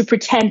to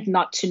pretend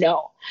not to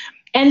know.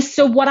 And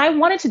so what I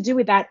wanted to do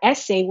with that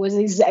essay was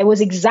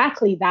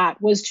exactly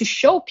that, was to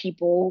show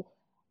people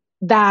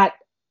that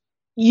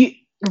you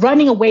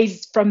running away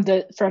from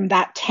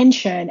that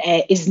tension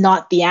is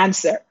not the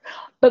answer.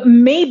 But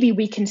maybe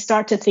we can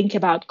start to think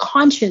about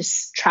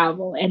conscious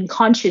travel and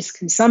conscious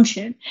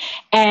consumption,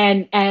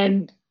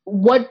 and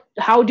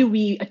how do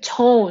we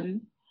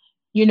atone,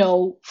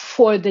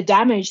 for the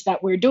damage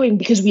that we're doing,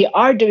 because we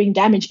are doing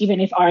damage even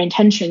if our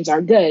intentions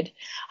are good.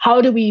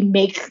 How do we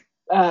make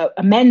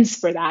amends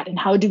for that, and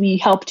how do we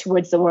help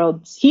towards the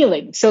world's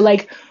healing? So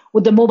like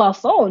with the mobile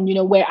phone,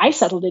 where I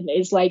settled in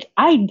is like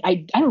I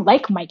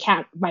like my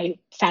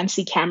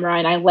fancy camera,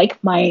 and I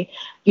like my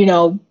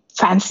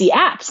fancy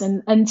apps,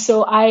 and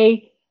so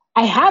I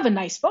have a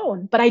nice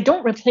phone, but I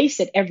don't replace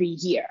it every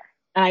year.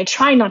 And I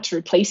try not to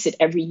replace it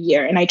every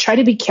year, and I try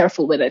to be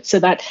careful with it, so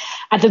that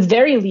at the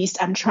very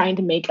least I'm trying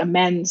to make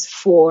amends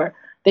for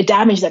the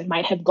damage that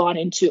might have gone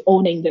into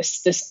owning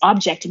this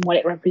object and what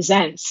it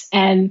represents.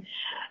 And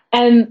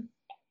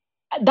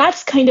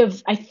that's kind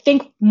of, I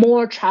think,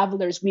 more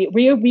travelers, we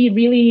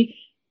really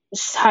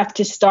have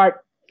to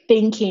start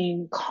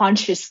thinking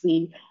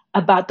consciously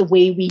about the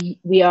way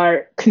we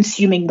are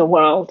consuming the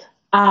world.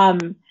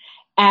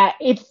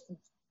 If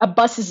a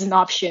bus is an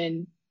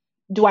option,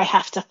 do I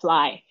have to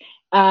fly?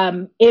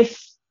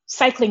 If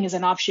cycling is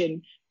an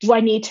option, do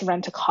I need to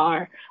rent a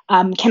car?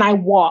 Can I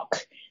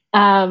walk?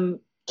 Can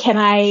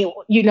I,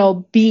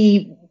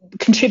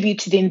 contribute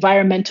to an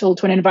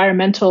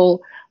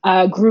environmental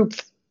group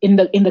in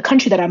the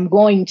country that I'm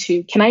going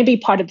to? Can I be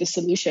part of the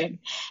solution?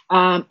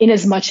 In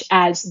as much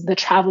as the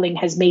traveling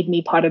has made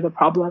me part of the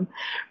problem.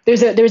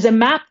 There's a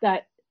map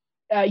that,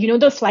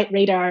 the flight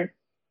radar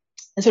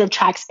sort of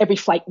tracks every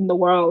flight in the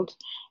world.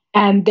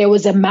 And there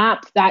was a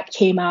map that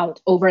came out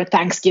over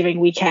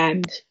Thanksgiving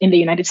weekend in the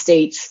United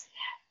States.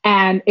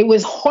 And it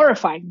was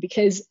horrifying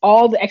because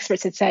all the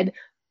experts had said,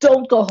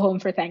 don't go home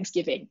for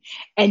Thanksgiving.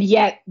 And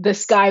yet the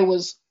sky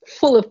was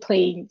full of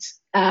planes,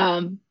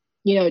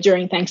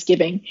 during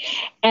Thanksgiving.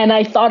 And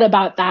I thought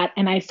about that,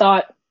 and I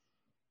thought,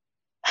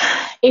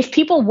 if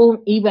people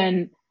won't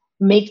even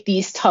make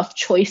these tough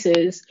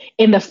choices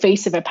in the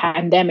face of a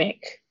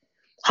pandemic,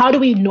 how do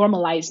we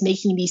normalize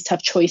making these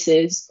tough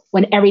choices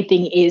when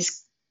everything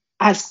is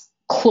as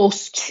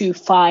close to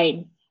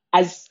fine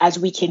as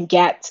we can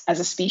get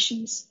as a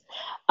species?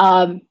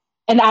 And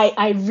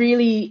I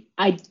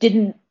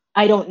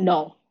don't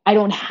know. I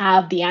don't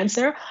have the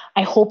answer.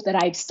 I hope that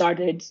I've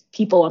started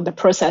people on the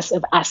process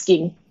of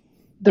asking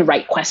the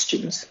right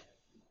questions.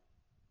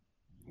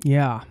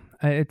 Yeah.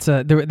 It's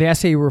the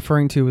essay you're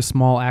referring to is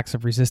Small Acts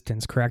of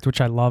Resistance, correct?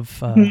 Which I love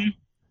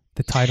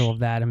the title of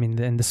that. I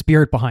mean, and the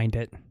spirit behind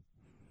it.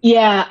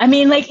 Yeah. I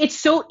mean, like, it's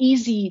so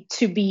easy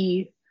to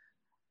be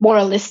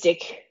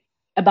moralistic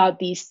about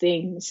these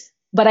things.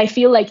 But I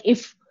feel like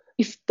if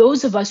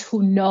those of us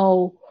who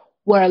know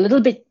were a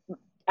little bit,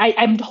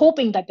 I'm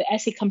hoping that the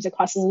essay comes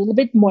across as a little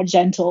bit more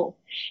gentle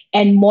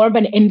and more of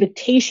an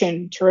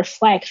invitation to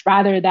reflect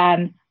rather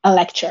than a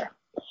lecture.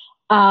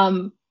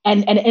 And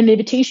an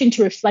invitation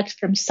to reflect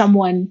from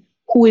someone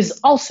who is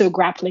also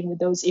grappling with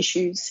those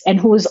issues and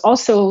who is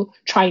also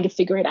trying to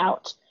figure it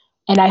out.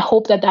 And I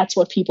hope that that's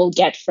what people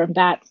get from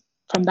that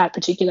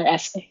particular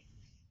essay.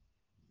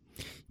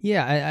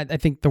 Yeah, I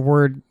think the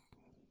word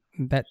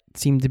that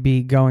seemed to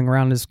be going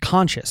around is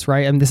conscious,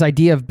 right? And this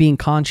idea of being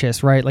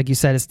conscious, right? Like you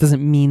said, it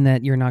doesn't mean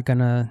that you're not going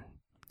to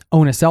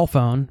own a cell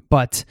phone,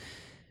 but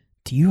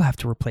do you have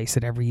to replace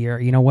it every year?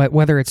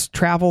 Whether it's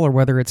travel or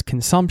whether it's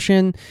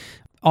consumption,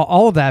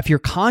 all of that, if you're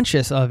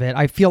conscious of it,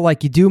 I feel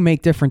like you do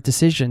make different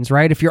decisions,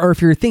 right? If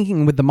you're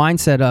thinking with the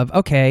mindset of,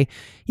 okay,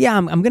 yeah,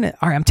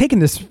 I'm taking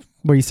this,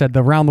 where you said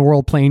the round the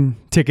world plane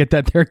ticket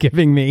that they're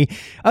giving me.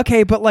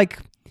 Okay, but like,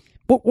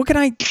 what can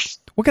I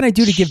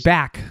do to give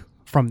back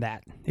from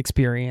that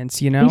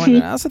experience, Mm-hmm.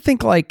 And I also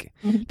think like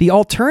the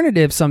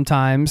alternative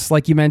sometimes,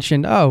 like you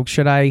mentioned,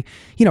 could I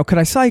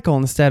cycle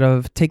instead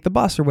of take the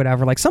bus or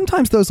whatever? Like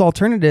sometimes those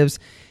alternatives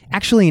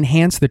actually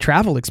enhance the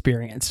travel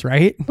experience,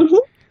 right?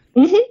 Mm-hmm.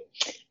 Mm-hmm.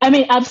 I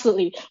mean,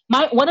 absolutely.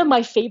 One of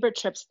my favorite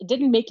trips, it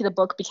didn't make it a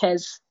book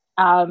because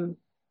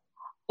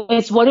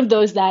it's one of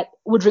those that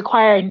would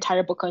require an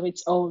entire book of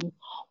its own,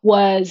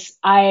 was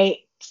I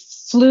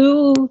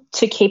flew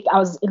to I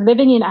was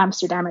living in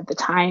Amsterdam at the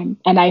time,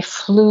 and I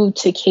flew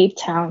to Cape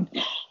Town,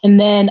 and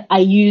then I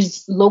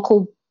used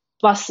local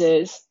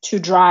buses to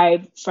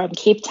drive from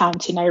Cape Town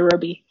to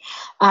Nairobi.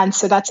 And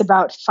so that's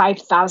about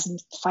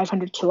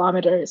 5,500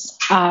 kilometers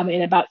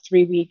in about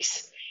 3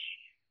 weeks.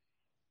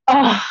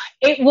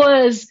 It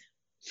was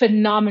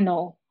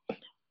phenomenal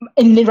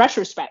in the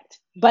retrospect.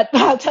 But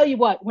I'll tell you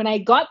what, when I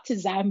got to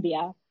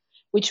Zambia,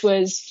 which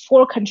was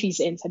 4 countries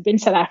in, so I'd been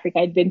to South Africa,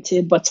 I'd been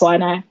to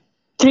Botswana,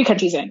 3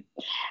 countries in,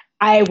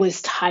 I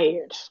was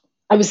tired.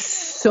 I was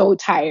so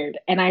tired.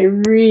 And I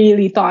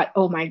really thought,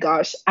 oh my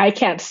gosh, I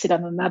can't sit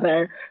on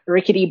another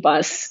rickety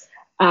bus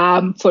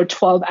for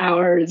 12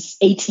 hours,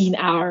 18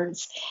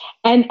 hours.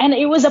 And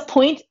it was a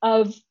point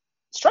of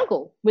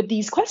struggle with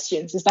these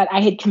questions, is that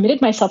I had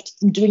committed myself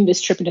to doing this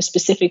trip in a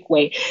specific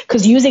way,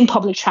 because using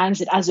public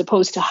transit as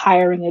opposed to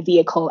hiring a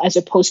vehicle, as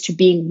opposed to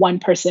being one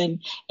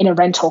person in a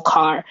rental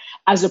car,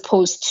 as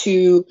opposed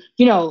to,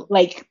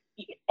 like,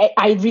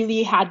 I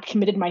really had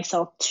committed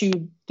myself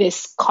to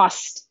this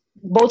cost,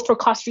 both for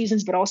cost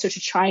reasons, but also to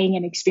trying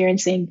and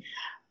experiencing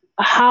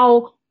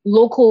how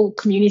local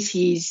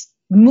communities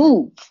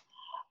move.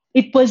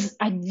 It was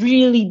a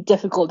really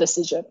difficult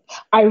decision.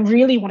 I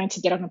really wanted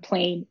to get on a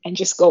plane and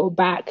just go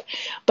back.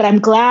 But I'm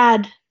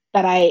glad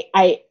that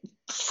I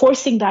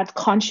forcing that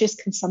conscious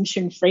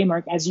consumption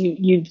framework, as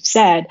you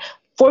said,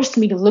 forced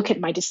me to look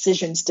at my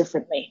decisions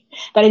differently.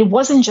 That it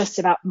wasn't just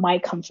about my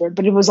comfort,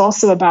 but it was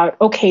also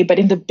about, okay, but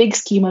in the big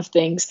scheme of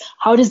things,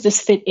 how does this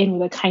fit in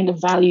with the kind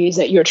of values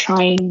that you're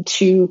trying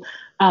to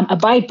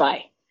abide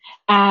by?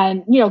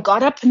 And,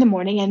 got up in the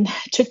morning and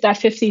took that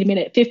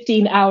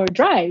 15-hour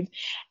drive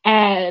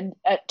and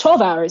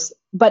 12 hours,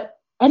 but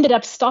ended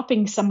up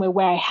stopping somewhere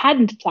where I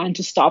hadn't planned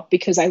to stop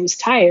because I was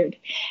tired.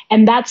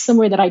 And that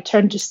somewhere that I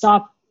turned to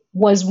stop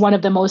was one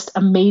of the most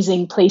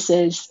amazing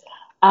places.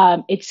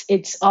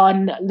 It's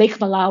on Lake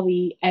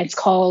Malawi, and it's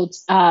called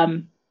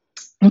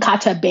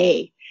Nkata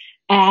Bay.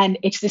 And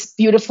it's this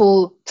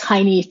beautiful,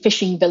 tiny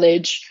fishing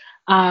village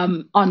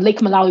on Lake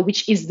Malawi,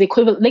 which is the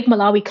equivalent. Lake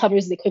Malawi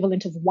covers the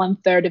equivalent of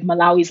 1/3 of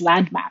Malawi's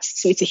landmass.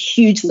 So it's a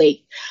huge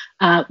lake,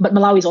 but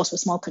Malawi is also a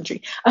small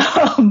country.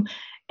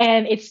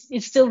 And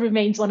it still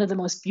remains one of the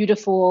most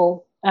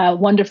beautiful,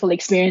 wonderful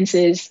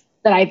experiences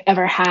that I've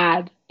ever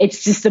had.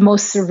 It's just the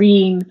most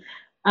serene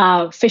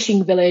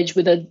fishing village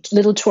with a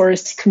little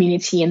tourist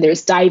community, and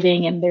there's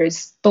diving and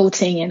there's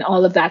boating and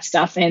all of that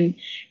stuff. And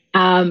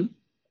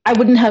I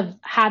wouldn't have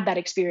had that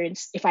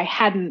experience if I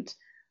hadn't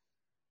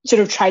sort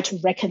of tried to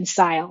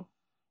reconcile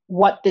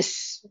what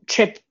this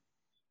trip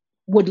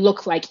would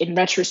look like in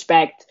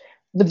retrospect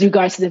with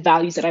regards to the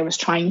values that I was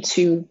trying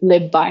to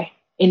live by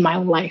in my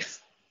own life.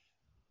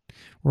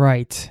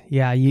 Right.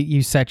 Yeah.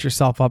 You set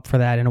yourself up for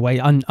that in a way,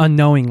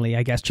 unknowingly,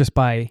 I guess, just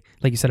by,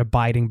 like you said,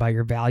 abiding by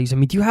your values. I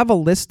mean, do you have a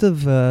list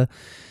of,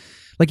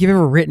 like, you've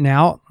ever written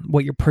out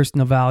what your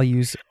personal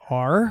values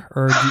are,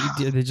 or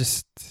do they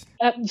just...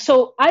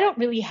 So I don't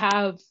really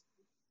have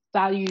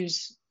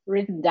values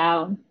written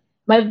down.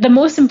 The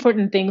most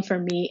important thing for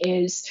me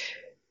is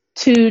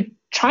to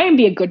try and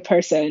be a good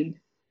person,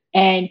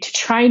 and to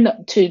try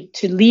to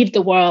leave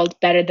the world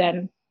better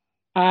than,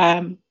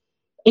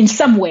 in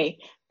some way,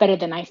 better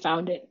than I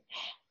found it.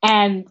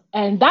 And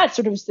that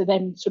sort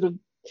of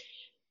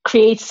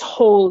creates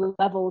whole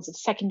levels of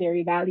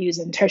secondary values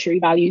and tertiary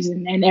values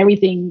and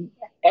everything.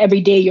 Every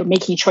day you're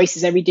making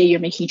choices.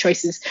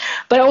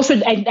 But also,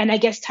 and I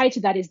guess tied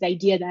to that is the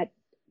idea that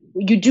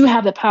you do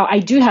have the power. I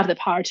do have the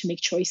power to make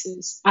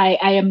choices.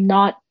 I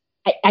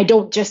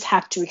don't just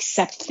have to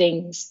accept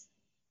things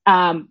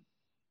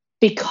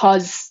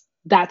because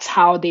that's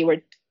how they were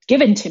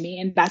given to me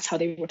and that's how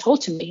they were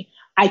told to me.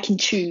 I can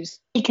choose.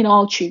 We can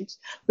all choose.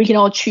 We can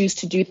all choose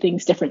to do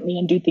things differently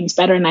and do things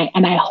better. And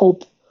I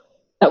hope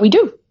that we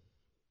do.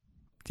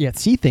 Yeah,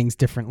 see things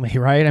differently,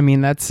 right? I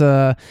mean, that's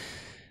I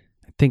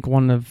think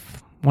one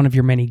of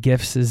your many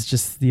gifts is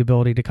just the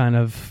ability to kind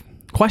of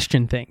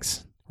question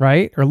things,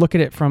 right? Or look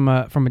at it from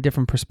a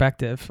different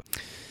perspective.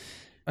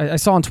 I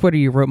saw on Twitter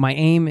you wrote, "My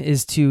aim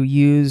is to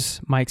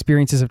use my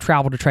experiences of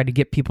travel to try to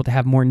get people to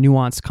have more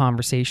nuanced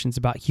conversations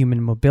about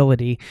human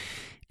mobility."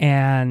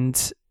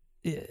 And,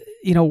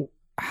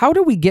 how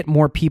do we get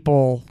more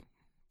people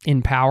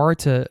in power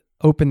to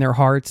open their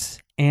hearts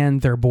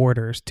and their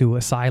borders to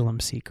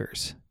asylum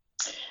seekers?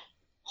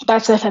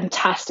 That's a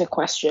fantastic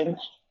question.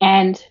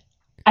 And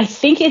I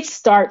think it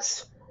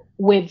starts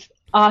with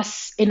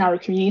us in our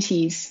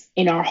communities,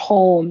 in our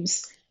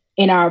homes,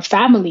 in our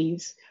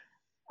families,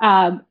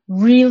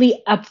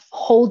 really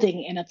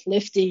upholding and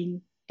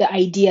uplifting the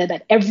idea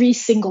that every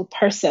single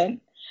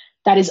person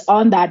that is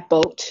on that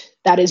boat,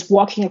 that is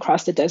walking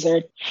across the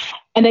desert.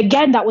 And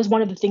again, that was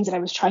one of the things that I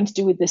was trying to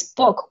do with this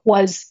book,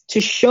 was to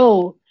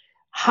show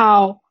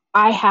how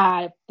I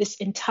had this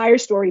entire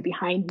story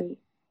behind me,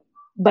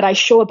 but I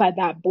show up at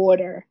that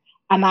border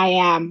and I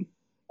am,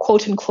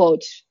 quote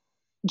unquote,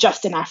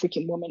 just an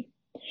African woman.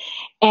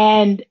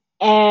 And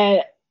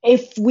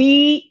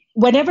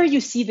whenever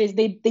you see this,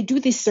 they do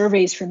these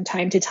surveys from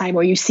time to time,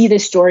 or you see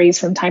these stories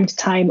from time to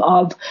time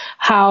of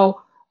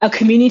how a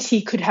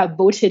community could have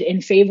voted in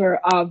favor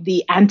of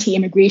the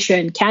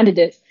anti-immigration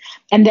candidate,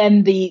 and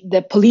then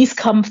the police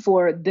come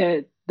for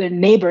the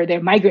neighbor, their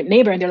migrant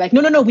neighbor, and they're like,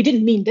 no, we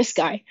didn't mean this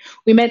guy.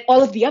 We meant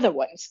all of the other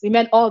ones. We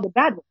meant all the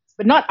bad ones,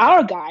 but not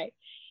our guy.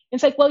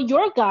 It's like, well,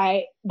 your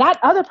guy, that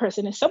other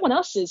person is someone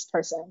else's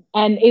person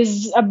and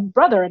is a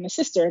brother and a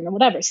sister and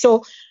whatever.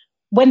 So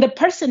when the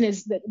person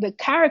is the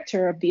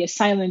character of the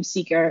asylum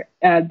seeker,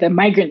 the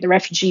migrant, the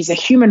refugee, is a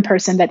human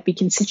person that we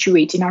can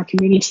situate in our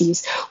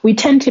communities, we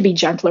tend to be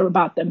gentler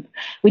about them.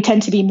 We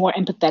tend to be more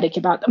empathetic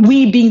about them.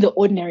 We being the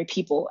ordinary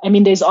people. I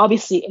mean, there's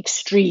obviously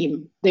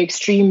the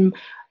extreme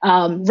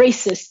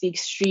racist, the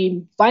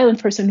extreme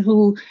violent person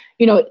who,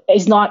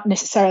 is not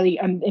necessarily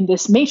in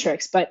this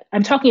matrix, but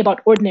I'm talking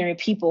about ordinary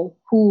people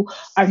who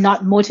are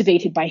not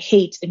motivated by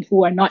hate and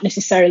who are not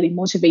necessarily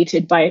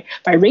motivated by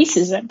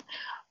racism.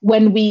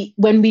 When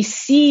we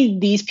see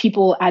these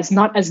people as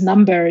not as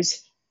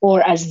numbers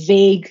or as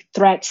vague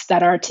threats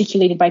that are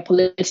articulated by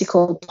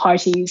political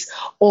parties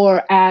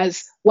or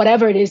as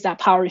whatever it is that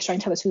power is trying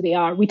to tell us who they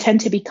are, we tend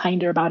to be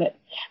kinder about it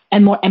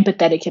and more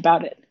empathetic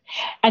about it.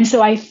 And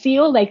so I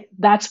feel like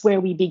that's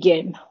where we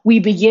begin. We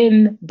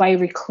begin by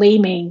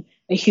reclaiming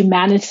the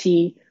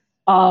humanity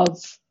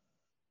of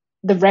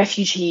the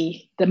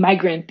refugee, the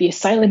migrant, the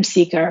asylum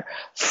seeker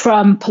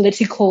from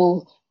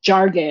political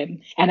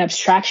jargon and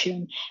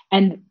abstraction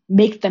and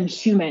make them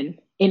human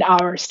in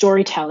our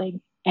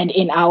storytelling and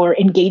in our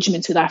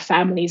engagements with our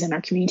families and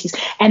our communities,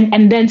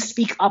 and then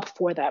speak up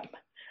for them.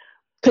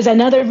 Because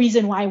another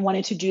reason why I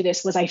wanted to do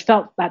this was I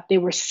felt that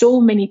there were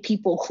so many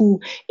people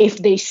who, if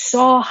they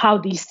saw how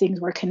these things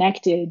were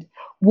connected,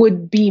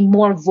 would be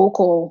more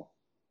vocal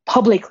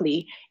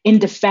publicly in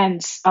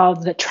defense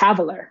of the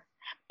traveler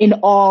in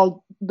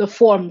all the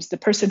forms, the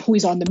person who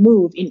is on the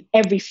move, in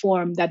every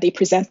form that they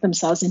present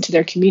themselves into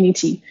their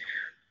community.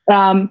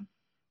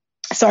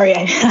 Sorry,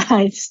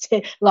 it's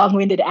a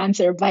long-winded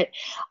answer, but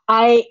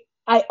I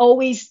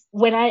always,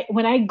 when I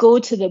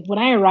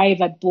arrive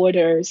at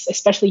borders,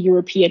 especially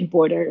European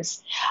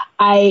borders,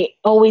 I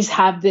always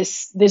have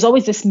there's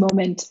always this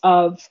moment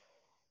of,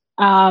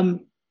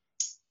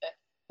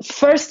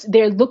 first,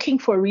 they're looking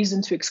for a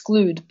reason to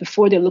exclude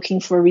before they're looking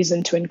for a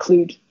reason to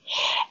include.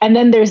 And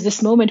then there's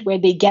this moment where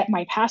they get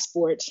my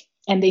passport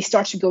and they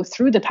start to go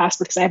through the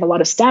passport because I have a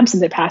lot of stamps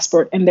in their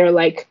passport, and they're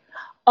like,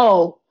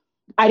 oh,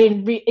 I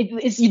didn't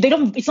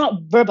it's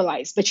not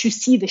verbalized, but you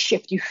see the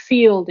shift, you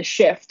feel the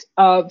shift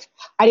of,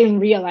 I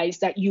didn't realize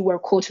that you were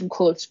quote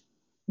unquote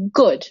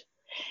good.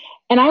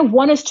 And I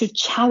want us to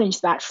challenge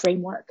that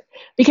framework,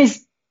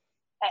 because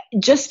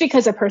just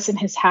because a person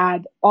has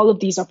had all of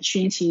these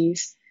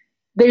opportunities,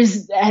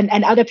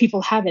 and other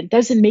people haven't,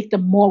 doesn't make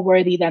them more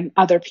worthy than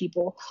other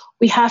people.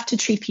 We have to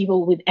treat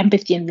people with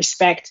empathy and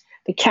respect,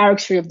 the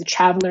character of the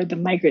traveler, the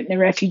migrant, the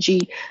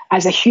refugee,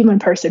 as a human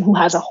person who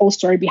has a whole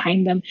story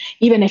behind them,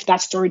 even if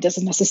that story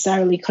doesn't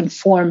necessarily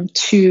conform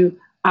to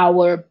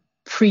our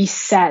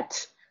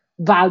preset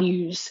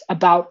values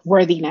about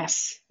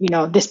worthiness.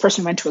 This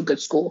person went to a good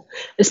school.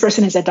 This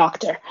person is a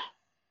doctor.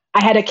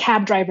 I had a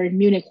cab driver in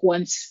Munich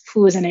once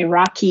who was an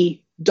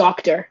Iraqi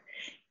doctor,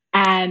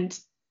 and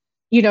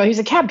he's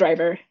a cab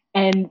driver,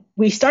 and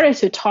we started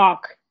to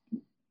talk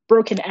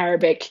broken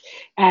Arabic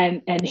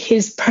and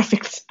his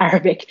perfect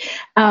Arabic.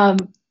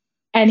 And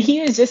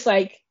he was just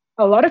like,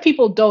 a lot of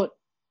people don't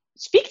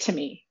speak to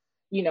me,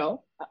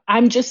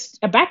 I'm just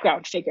a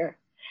background figure.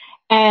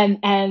 And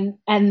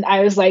I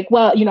was like,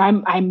 well,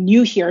 I'm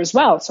new here as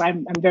well. So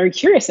I'm very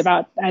curious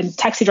and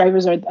taxi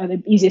drivers are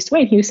the easiest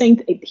way. And he was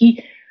saying,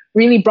 he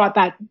really brought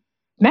that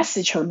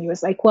message home. He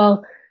was like,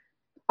 well,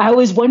 I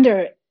always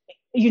wonder,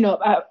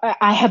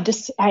 I have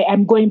this,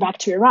 I'm going back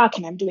to Iraq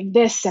and I'm doing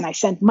this and I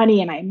sent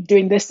money and I'm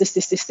doing this,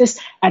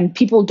 and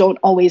people don't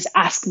always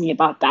ask me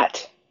about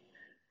that.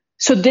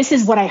 So this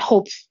is what I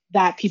hope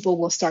that people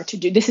will start to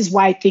do. This is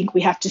why I think we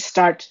have to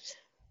start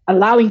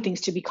allowing things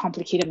to be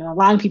complicated and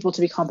allowing people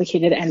to be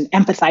complicated and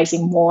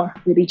empathizing more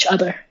with each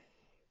other.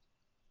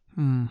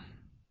 Yeah,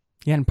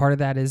 and part of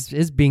that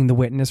is being the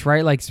witness,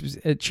 right? Like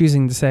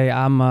choosing to say,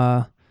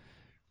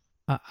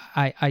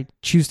 I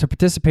choose to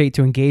participate,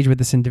 to engage with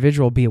this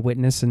individual, be a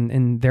witness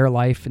in their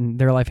life and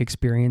their life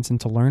experience,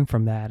 and to learn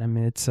from that. I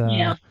mean, it's one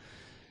of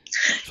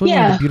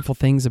the beautiful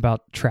things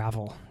about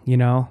travel,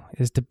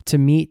 is to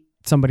meet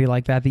somebody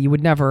like that you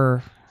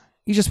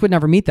just would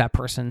never meet that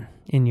person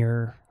in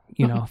your,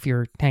 if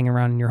you're hanging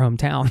around in your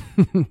hometown.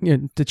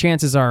 The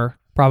chances are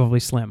probably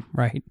slim,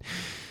 right?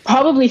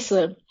 Probably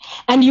slim.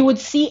 And you would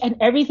see, and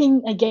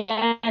everything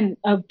again,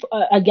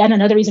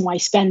 another reason why I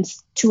spend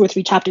 2 or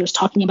 3 chapters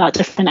talking about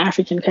different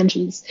African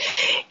countries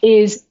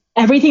is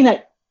everything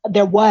that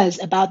there was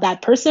about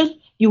that person,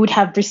 you would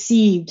have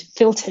received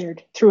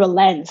filtered through a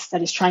lens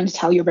that is trying to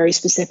tell you a very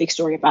specific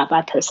story about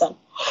that person.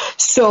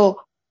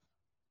 So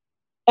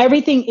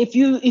everything, if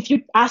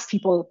you ask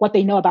people what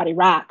they know about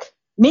Iraq,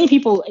 many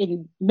people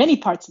in many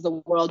parts of the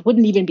world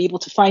wouldn't even be able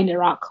to find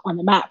Iraq on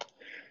the map.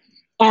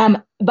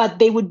 But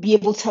they would be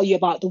able to tell you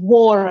about the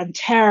war and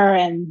terror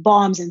and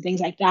bombs and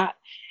things like that.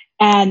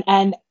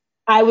 And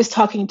I was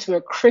talking to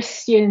a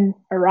Christian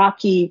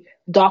Iraqi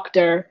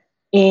doctor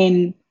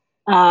in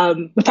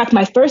fact,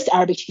 my first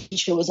Arabic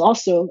teacher was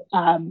also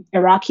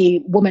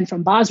Iraqi woman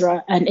from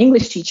Basra, an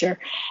English teacher.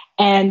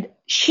 And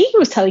she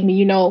was telling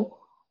me,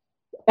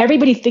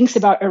 everybody thinks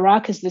about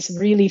Iraq as this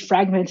really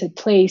fragmented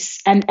place,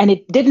 and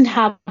it didn't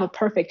have a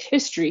perfect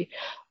history.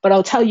 But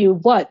I'll tell you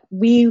what,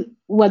 we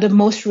were the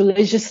most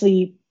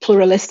religiously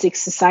pluralistic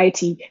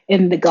society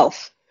in the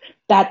Gulf.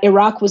 That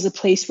Iraq was a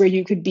place where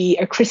you could be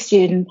a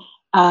Christian,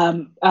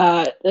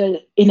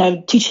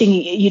 teaching,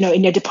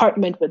 in your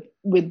department with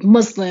with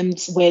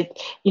Muslims, with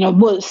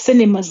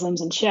Sunni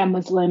Muslims and Shia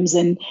Muslims,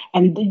 and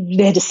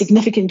they had a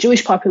significant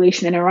Jewish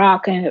population in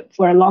Iraq and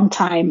for a long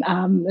time,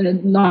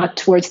 not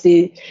towards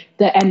the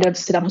end of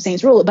Saddam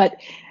Hussein's rule, but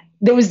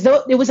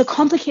it was a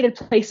complicated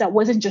place that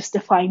wasn't just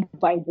defined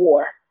by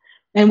war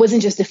and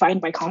wasn't just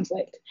defined by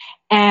conflict.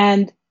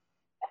 And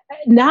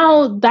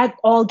now that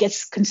all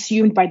gets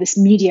consumed by this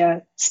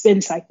media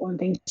spin cycle and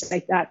things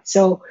like that.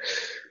 So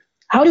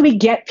how do we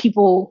get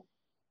people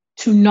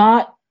to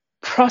not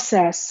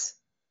process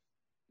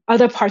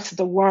other parts of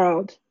the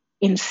world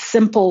in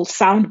simple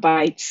sound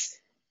bites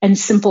and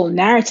simple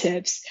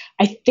narratives?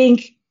 I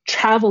think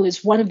travel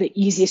is one of the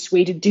easiest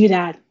way to do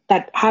that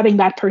having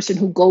that person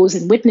who goes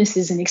and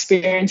witnesses and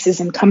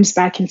experiences and comes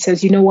back and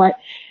says, you know what,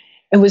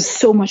 it was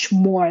so much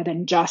more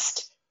than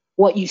just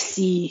what you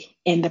see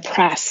in the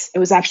press. It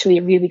was actually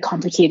a really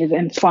complicated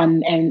and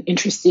fun and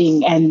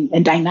interesting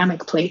and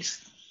dynamic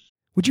place.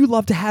 Would you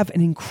love to have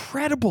an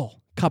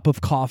incredible cup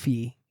of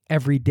coffee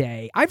every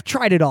day? I've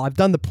tried it all. I've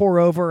done the pour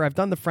over, I've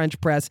done the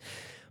French press,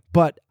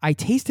 but I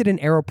tasted an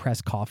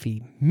AeroPress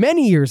coffee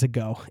many years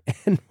ago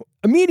and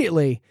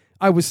immediately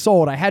I was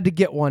sold. I had to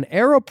get one.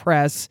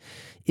 AeroPress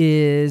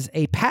is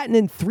a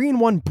patented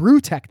 3-in-1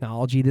 brew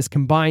technology. This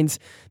combines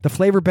the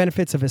flavor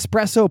benefits of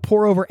espresso,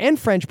 pour over, and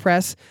French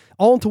press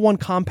all into one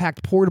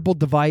compact portable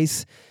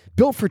device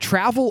built for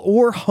travel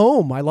or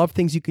home. I love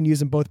things you can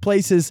use in both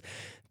places.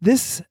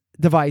 This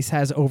device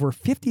has over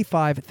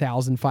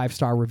 55,000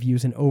 5-star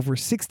reviews in over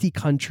 60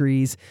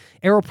 countries.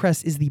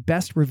 AeroPress is the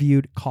best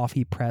reviewed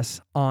coffee press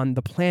on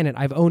the planet.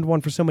 I've owned one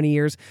for so many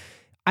years.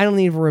 I don't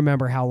even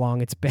remember how long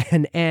it's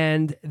been.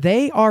 And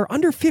they are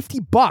under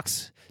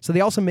 $50. So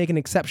they also make an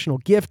exceptional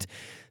gift.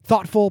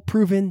 Thoughtful,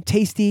 proven,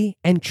 tasty,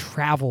 and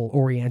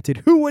travel-oriented.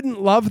 Who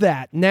wouldn't love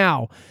that?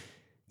 Now,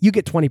 you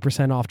get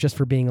 20% off just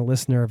for being a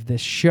listener of this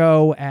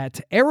show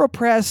at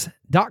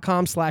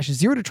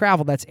aeropress.com/zero to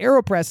travel. That's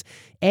AeroPress,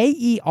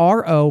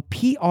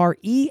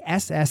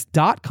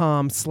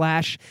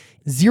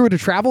 AeroPress.com/zero to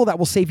travel. That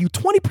will save you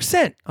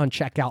 20% on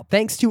checkout.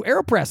 Thanks to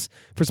AeroPress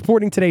for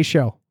supporting today's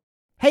show.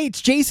 Hey,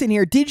 it's Jason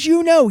here. Did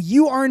you know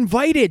you are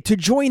invited to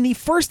join the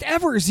first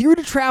ever Zero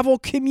to Travel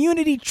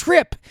community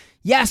trip?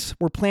 Yes,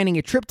 we're planning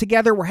a trip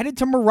together. We're headed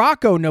to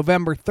Morocco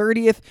November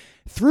 30th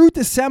through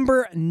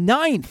December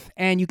 9th.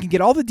 And you can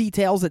get all the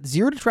details at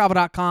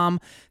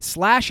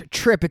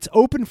zerototravel.com/trip. It's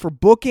open for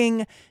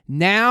booking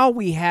now.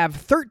 We have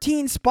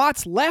 13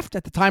 spots left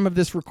at the time of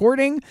this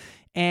recording,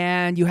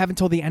 and you have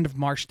until the end of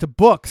March to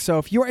book. So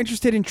if you're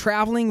interested in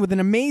traveling with an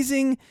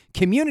amazing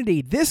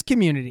community, this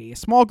community, a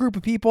small group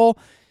of people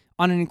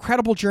on an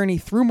incredible journey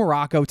through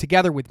Morocco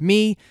together with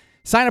me,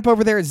 sign up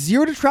over there at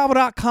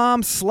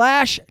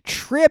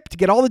zerototravel.com/trip to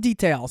get all the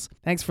details.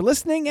 Thanks for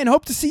listening and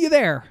hope to see you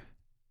there.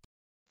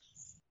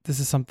 This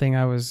is something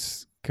I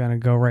was going to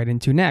go right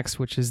into next,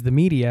 which is the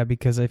media,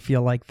 because I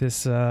feel like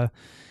these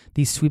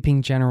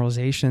sweeping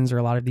generalizations or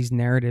a lot of these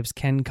narratives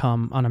can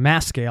come on a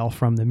mass scale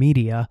from the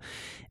media.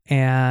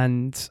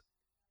 And,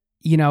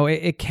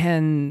 it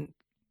can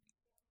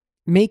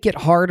make it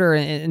harder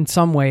in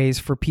some ways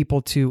for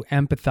people to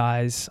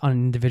empathize on an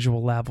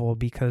individual level,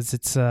 because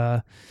it's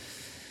I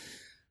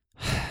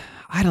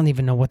don't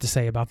even know what to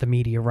say about the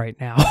media right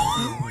now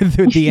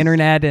with the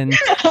internet and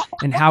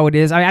how it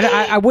is.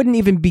 I wouldn't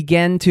even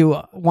begin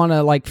to want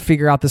to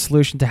figure out the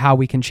solution to how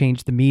we can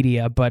change the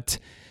media, but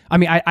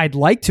I'd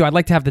like to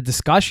have the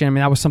discussion.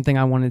 That was something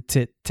I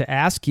wanted to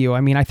ask you.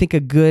 I think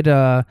a good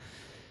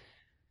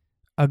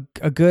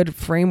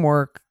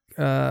framework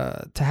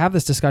to have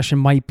this discussion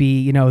might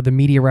be, the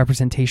media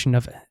representation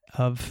of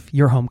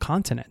your home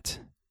continent,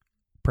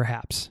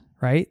 perhaps,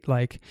 right?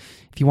 Like,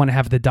 if you want to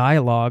have the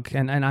dialogue,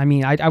 and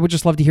I would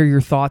just love to hear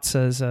your thoughts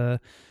as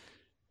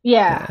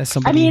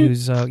somebody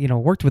who's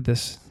worked with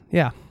this.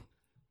 Yeah,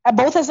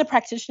 both as a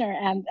practitioner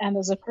and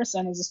as a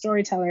person, as a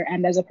storyteller,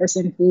 and as a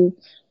person who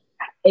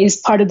is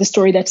part of the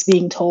story that's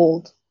being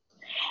told.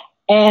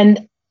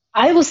 And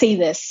I will say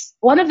this: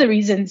 one of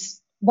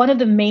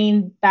the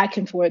main back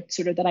and forth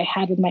sort of that I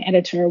had with my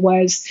editor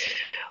was,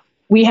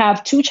 we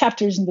have 2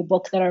 chapters in the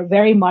book that are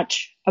very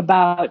much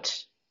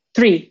about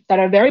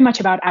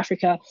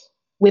Africa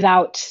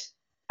without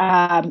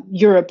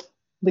Europe,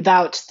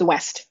 without the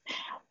West.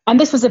 And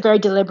this was a very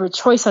deliberate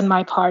choice on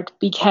my part,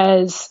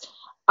 because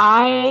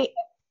one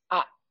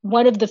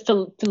of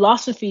the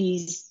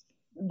philosophies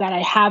that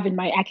I have in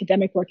my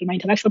academic work, in my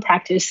intellectual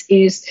practice,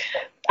 is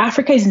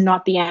Africa is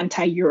not the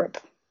anti-Europe.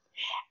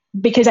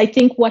 Because I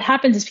think what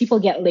happens is people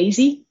get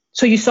lazy.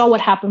 So you saw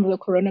what happened with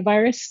the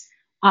coronavirus.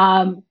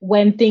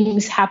 When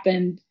things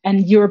happened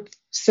and Europe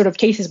sort of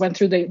cases went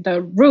through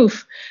the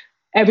roof,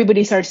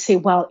 everybody started to say,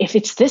 well, if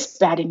it's this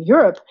bad in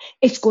Europe,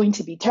 it's going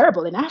to be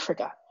terrible in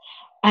Africa.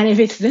 And if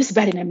it's this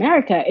bad in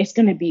America, it's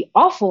going to be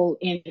awful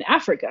in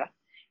Africa.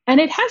 And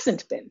it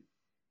hasn't been.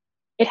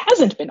 It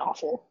hasn't been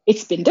awful.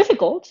 It's been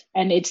difficult,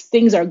 and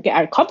things are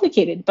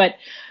complicated. But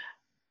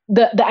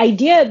the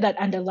idea that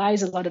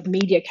underlies a lot of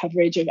media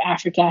coverage of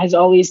Africa has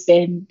always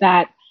been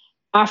that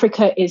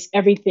Africa is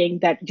everything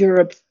that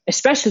Europe,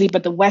 especially,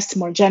 but the West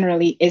more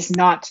generally, is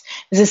not.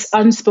 There's this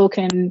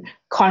unspoken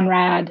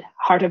Conrad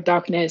Heart of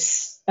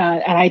Darkness,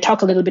 and I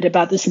talk a little bit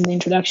about this in the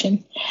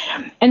introduction.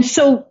 And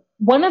so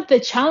one of the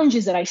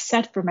challenges that I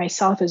set for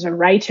myself as a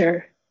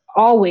writer,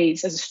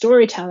 always as a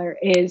storyteller,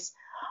 is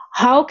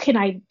how can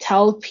I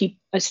tell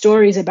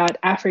stories about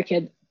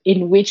Africa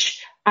in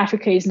which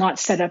Africa is not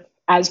set up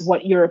as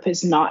what Europe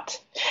is not.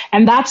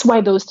 And that's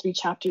why those 3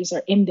 chapters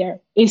are in there,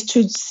 is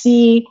to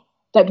see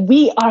that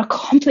we are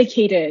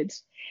complicated,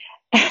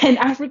 and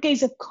Africa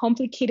is a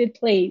complicated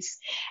place,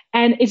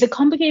 and it's a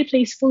complicated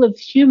place full of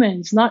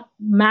humans, not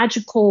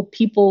magical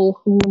people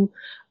who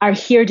are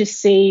here to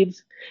save.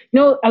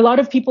 A lot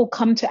of people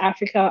come to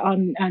Africa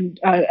and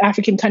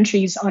African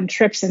countries on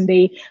trips, and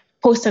they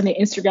post on their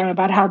Instagram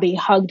about how they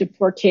hugged a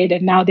poor kid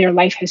and now their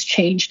life has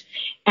changed.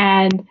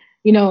 And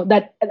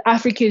that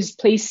Africa's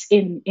place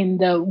in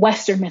the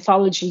Western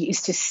mythology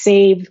is to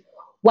save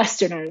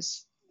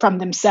Westerners from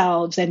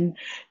themselves and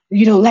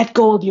let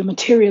go of your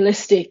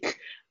materialistic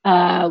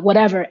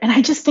whatever. And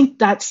I just think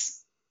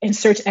that's,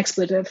 insert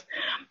expletive,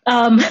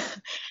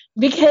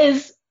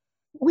 because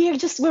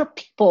we're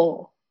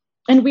people,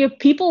 and we're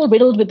people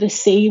riddled with the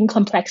same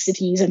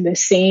complexities and the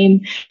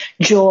same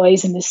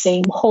joys and the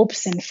same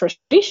hopes and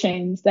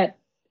frustrations that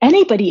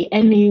anybody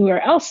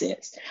anywhere else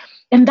is.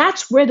 And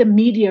that's where the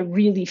media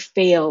really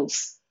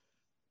fails.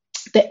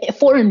 The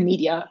foreign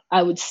media,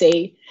 I would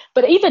say,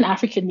 but even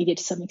African media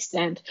to some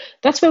extent,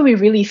 that's where we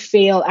really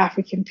fail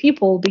African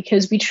people,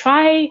 because we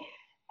try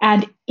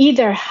and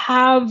either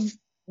have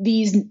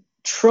these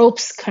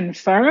tropes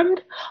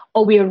confirmed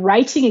or we are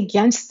writing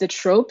against the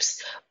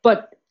tropes.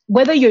 But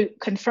whether you're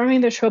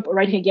confirming the trope or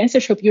writing against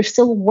the trope, you're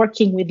still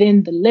working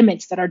within the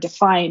limits that are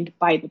defined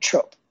by the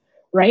trope,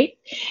 right?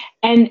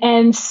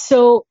 And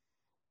so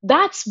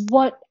that's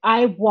what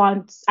I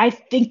want. I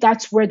think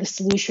that's where the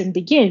solution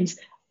begins.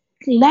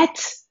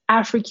 Let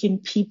African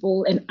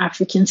people and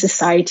African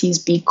societies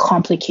be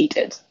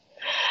complicated.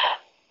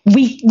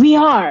 We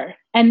are.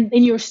 And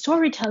in your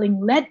storytelling,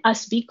 let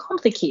us be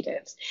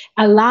complicated.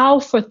 Allow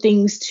for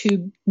things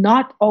to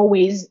not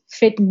always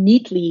fit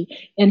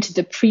neatly into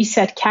the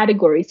preset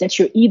categories that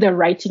you're either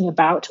writing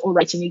about or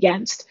writing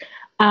against.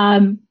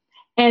 And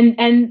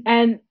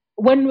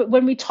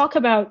when we talk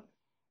about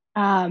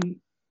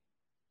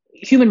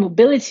human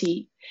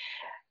mobility,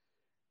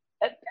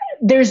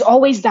 there's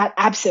always that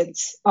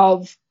absence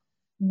of,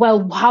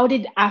 well, how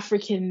did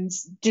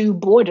Africans do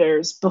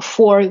borders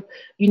before,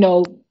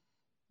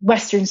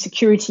 Western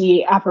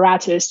security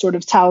apparatus sort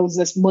of tells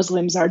us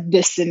Muslims are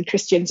this and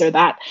Christians are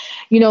that.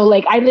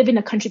 I live in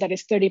a country that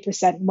is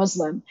 30%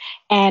 Muslim,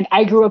 and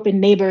I grew up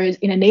in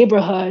a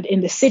neighborhood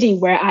in the city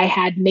where I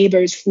had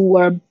neighbors who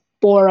were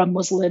Bora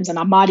Muslims and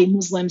Ahmadi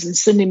Muslims and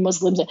Sunni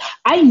Muslims. And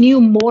I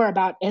knew more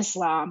about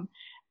Islam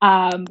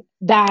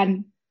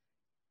than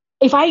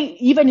if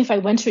I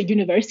went to a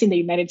university in the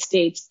United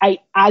States.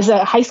 As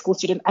a high school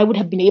student, I would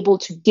have been able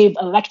to give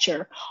a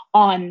lecture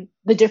on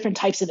the different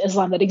types of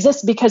Islam that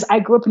exist, because I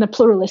grew up in a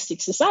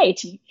pluralistic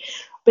society.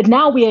 But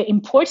now we are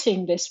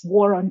importing this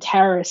war on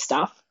terror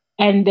stuff,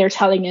 and they're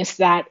telling us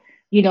that,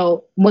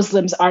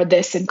 Muslims are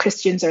this and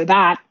Christians are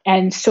that.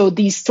 And so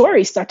these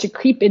stories start to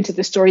creep into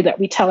the story that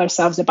we tell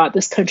ourselves about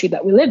this country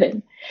that we live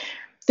in.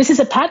 This is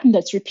a pattern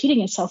that's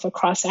repeating itself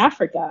across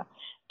Africa,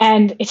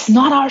 and it's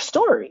not our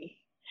story.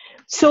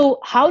 So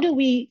how do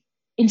we,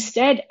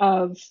 instead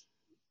of,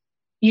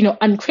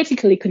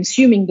 uncritically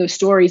consuming those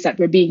stories that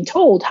we're being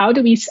told, how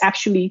do we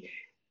actually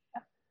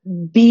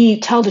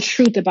tell the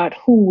truth about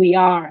who we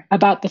are,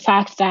 about the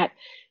fact that,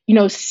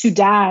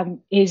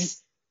 Sudan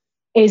is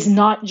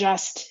not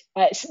just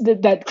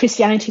that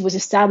Christianity was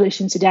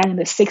established in Sudan in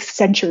the 6th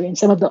century, and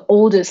some of the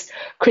oldest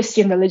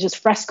Christian religious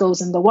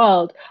frescoes in the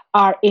world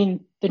are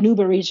in the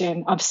Nuba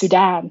region of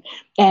Sudan,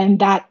 and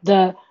that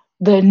the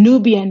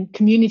Nubian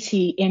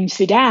community in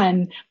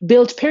Sudan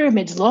built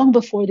pyramids long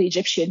before the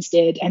Egyptians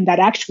did, and that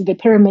actually the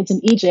pyramids in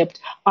Egypt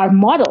are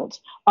modeled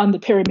on the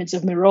pyramids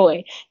of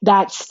Meroe.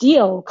 That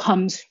steel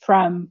comes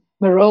from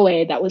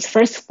Meroe that was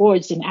first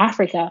forged in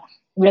Africa.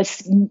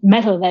 This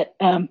metal that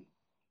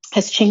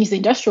has changed the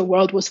industrial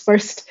world was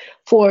first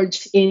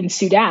forged in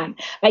Sudan.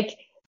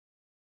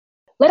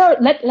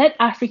 Let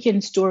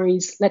African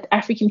stories, let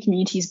African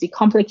communities be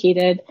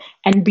complicated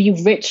and be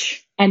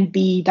rich and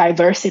be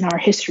diverse in our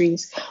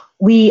histories.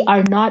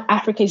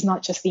 Africa is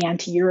not just the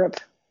anti-Europe.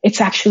 It's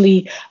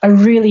actually a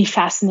really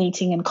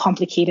fascinating and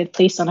complicated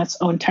place on its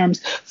own terms,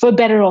 for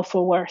better or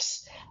for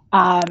worse.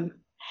 And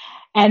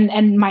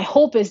my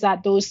hope is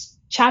that those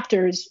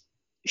chapters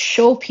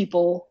show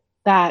people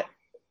that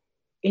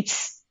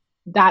it's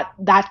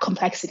that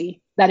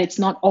complexity, that it's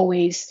not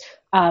always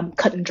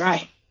cut and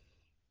dry.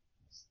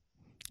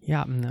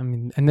 Yeah,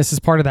 and this is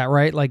part of that,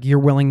 right? Like your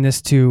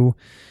willingness to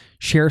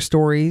share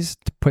stories,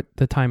 to put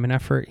the time and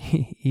effort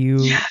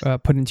you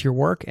put into your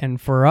work. And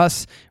for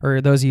us,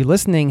 or those of you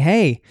listening,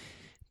 hey,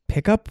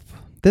 pick up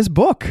this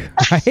book,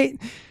 right?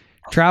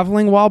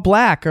 Traveling While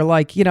Black, or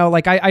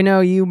I know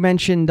you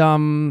mentioned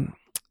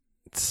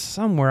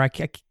somewhere. I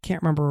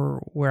can't remember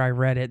where I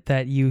read it,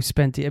 that you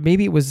spent,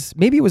 maybe it was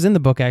in the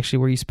book actually,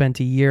 where you spent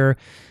a year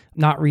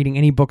not reading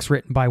any books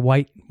written by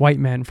white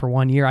men for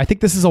 1 year. I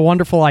think this is a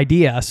wonderful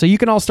idea. So you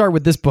can all start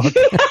with this book.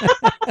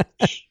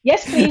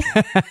 Yes, please.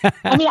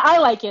 I mean, I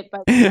like it,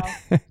 but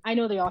I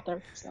know the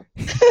author. So.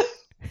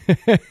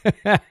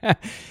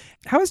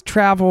 How has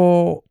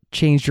travel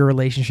changed your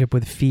relationship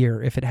with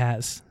fear, if it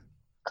has?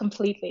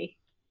 Completely.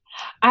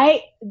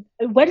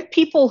 When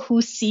people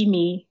who see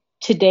me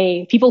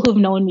today, people who've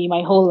known me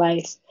my whole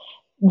life,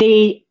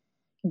 they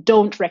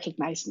don't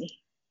recognize me.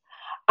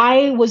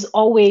 I was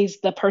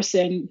always the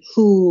person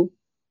who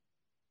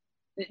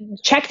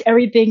checked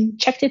everything,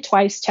 checked it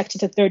twice, checked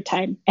it a third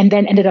time, and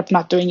then ended up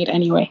not doing it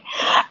anyway.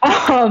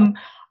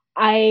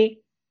 I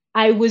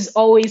was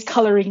always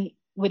coloring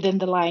within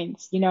the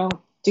lines,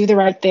 do the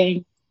right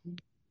thing.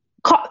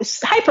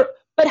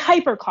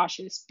 Hyper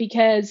cautious,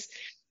 because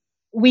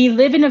we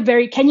live in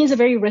Kenya is a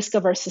very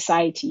risk-averse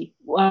society.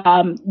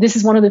 This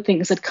is one of the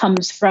things that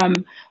comes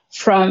from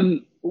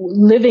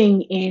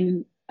living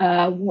in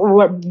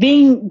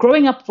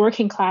growing up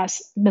working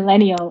class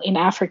millennial in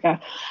Africa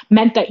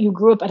meant that you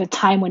grew up at a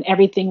time when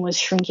everything was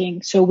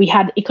shrinking. So we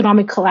had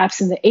economic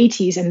collapse in the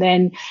 80s, and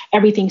then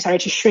everything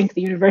started to shrink.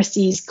 The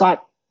universities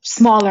got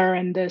smaller,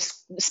 and the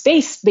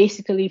space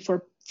basically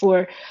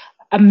for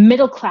a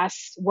middle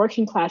class,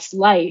 working class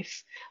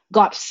life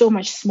got so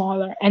much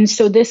smaller. And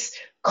so this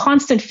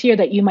constant fear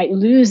that you might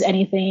lose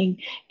anything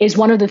is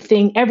one of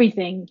the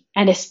everything,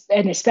 and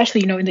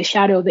especially, in the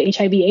shadow of the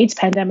HIV/AIDS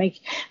pandemic,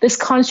 this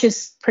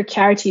conscious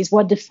precarity is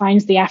what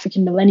defines the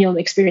African millennial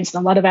experience in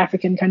a lot of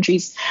African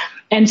countries.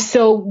 And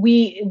so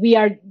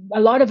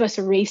a lot of us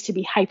are raised to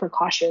be hyper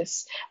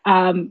cautious,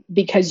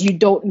 because you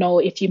don't know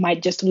if you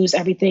might just lose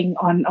everything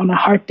on a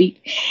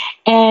heartbeat.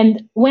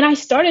 And when I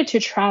started to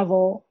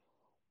travel,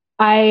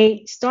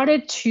 I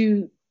started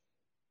to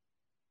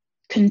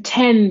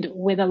contend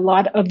with a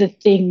lot of the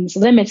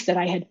limits that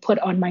I had put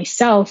on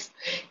myself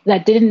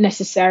that didn't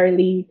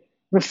necessarily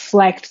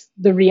reflect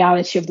the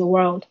reality of the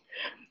world.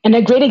 And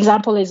a great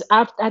example is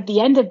at the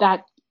end of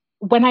that,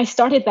 when I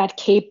started that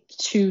Cape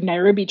to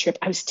Nairobi trip,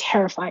 I was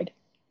terrified.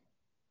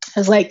 I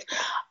was like,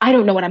 I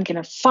don't know what I'm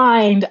going to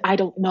find. I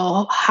don't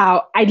know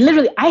how.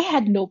 I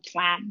had no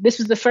plan. This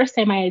was the first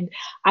time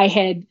I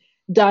had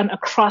done a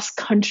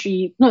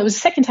cross-country. No, it was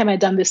the second time I'd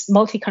done this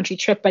multi-country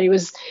trip, but it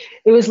was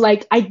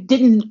like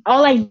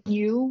all I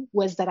knew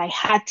was that I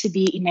had to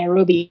be in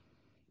Nairobi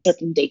at a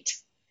certain date.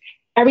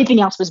 Everything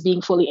else was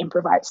being fully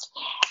improvised.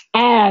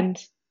 And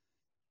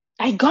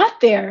I got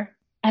there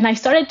and I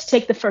started to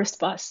take the first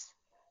bus,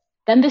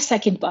 then the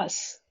second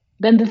bus,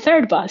 then the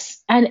third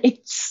bus. And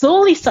it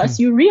slowly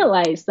starts, you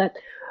realize that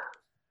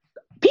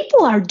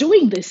people are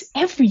doing this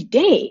every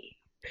day.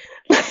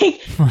 Like,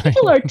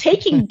 people are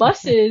taking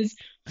buses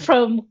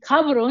from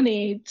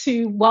Gaborone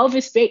to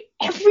Walvis Bay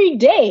every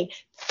day,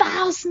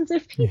 thousands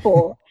of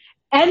people,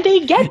 and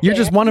they get You're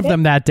just one of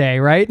them that day,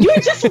 right?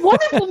 You're just one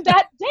of them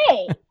that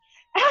day. And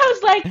I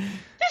was like,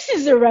 this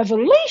is a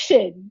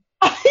revelation.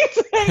 That's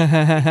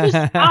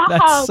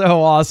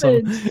so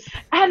awesome.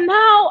 And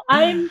now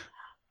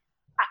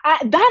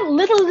that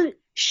little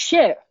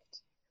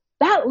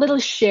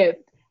shift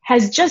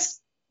has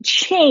just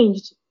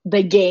changed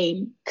the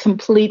game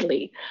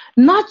completely,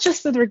 not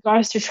just with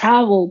regards to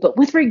travel, but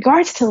with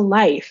regards to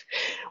life.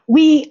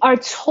 We are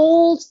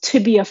told to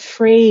be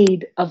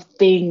afraid of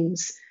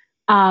things.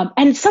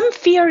 And some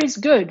fear is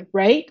good,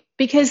 right?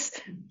 Because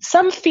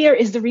some fear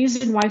is the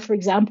reason why, for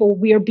example,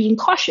 we are being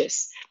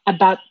cautious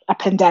about a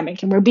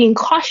pandemic, and we're being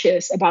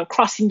cautious about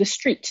crossing the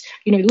street.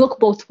 Look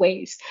both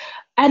ways.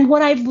 And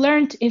what I've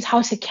learned is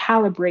how to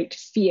calibrate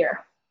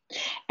fear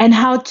and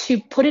how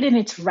to put it in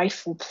its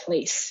rightful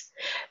place.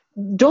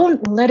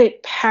 Don't let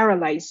it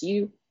paralyze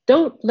you.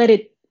 Don't let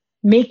it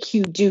make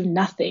you do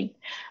nothing.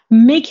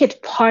 Make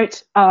it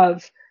part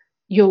of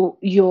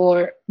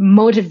your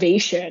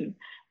motivation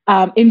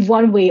in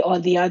one way or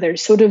the other.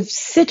 Sort of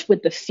sit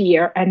with the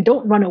fear and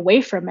don't run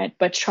away from it,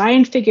 but try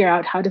and figure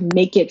out how to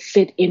make it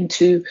fit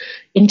into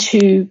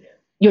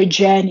your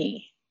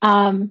journey.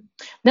 Nelson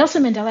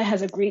Mandela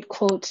has a great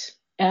quote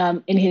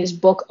in his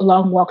book, A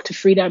Long Walk to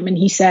Freedom. And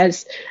he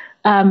says,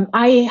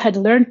 I had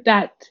learned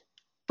that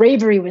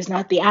bravery was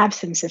not the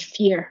absence of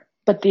fear,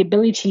 but the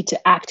ability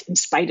to act in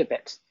spite of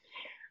it.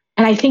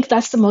 And I think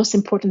that's the most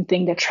important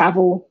thing that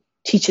travel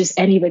teaches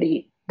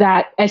anybody,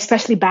 that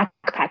especially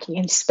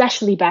backpacking,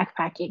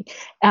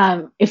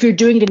 if you're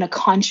doing it in a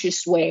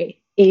conscious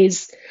way,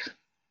 is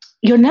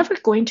you're never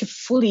going to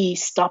fully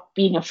stop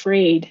being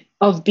afraid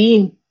of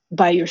being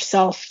by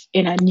yourself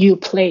in a new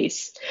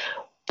place.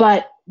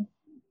 But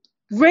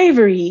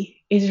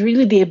bravery is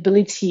really the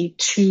ability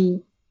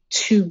to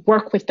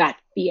work with that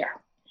fear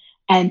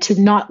and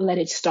to not let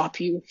it stop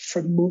you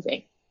from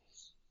moving.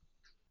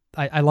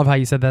 I love how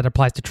you said that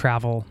applies to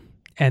travel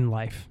and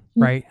life,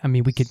 right? I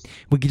mean, we could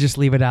just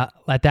leave it out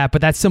at that,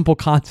 but that simple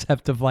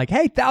concept of like,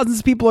 hey, thousands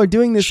of people are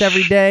doing this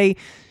every day.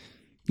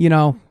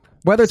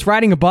 Whether it's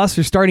riding a bus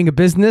or starting a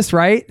business,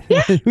 right?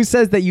 Yeah. Who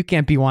says that you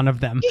can't be one of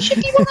them? You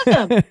should be one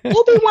of them.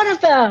 You'll be one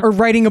of them. Or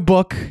writing a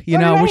book,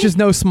 which is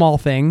no small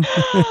thing.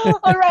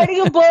 Or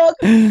writing a book,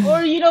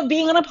 or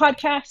being on a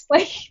podcast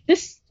like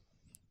this.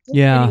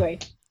 Yeah. Anyway.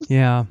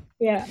 Yeah.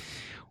 Yeah.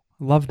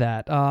 Love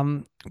that.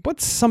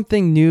 What's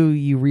something new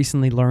you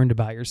recently learned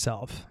about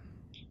yourself?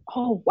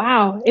 Oh,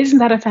 wow. Isn't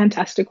that a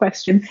fantastic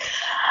question?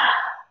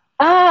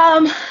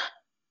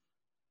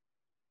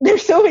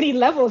 There's so many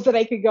levels that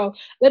I could go.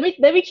 Let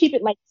me keep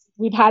it like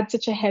we've had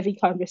such a heavy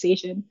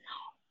conversation.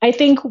 I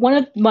think one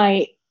of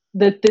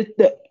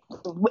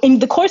in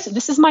the course,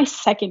 this is my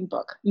second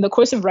book. In the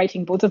course of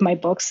writing both of my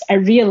books, I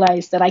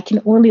realized that I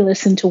can only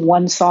listen to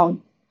one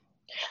song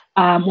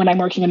when I'm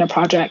working on a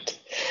project.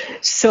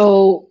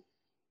 So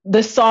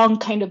the song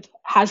kind of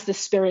has the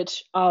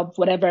spirit of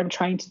whatever I'm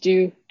trying to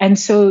do. And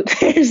so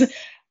there's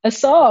a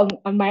song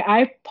on my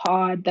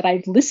iPod that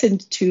I've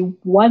listened to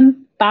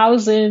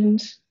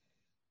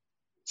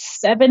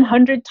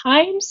 1,700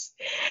 times.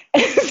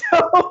 And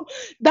so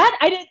that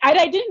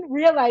I didn't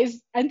realize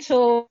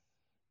until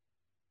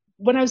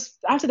when I was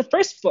after the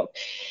first book.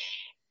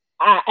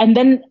 And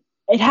then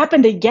it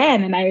happened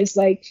again. And I was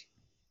like,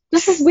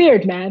 this is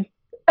weird, man.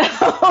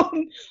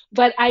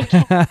 But I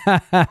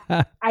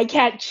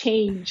can't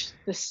change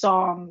the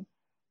song.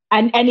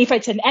 And if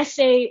it's an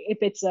essay, if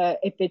it's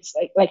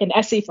like an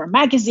essay for a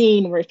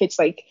magazine, or if it's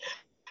like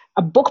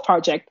a book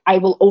project, I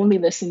will only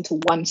listen to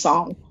one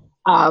song.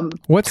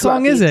 What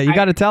song is it? You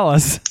got to tell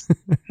us.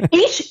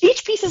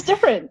 Each piece is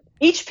different.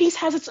 Each piece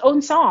has its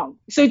own song.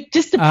 So it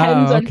just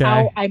depends on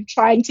how I'm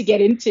trying to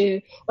get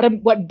into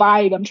what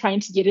vibe I'm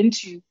trying to get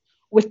into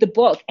with the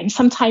book. And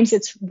sometimes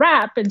it's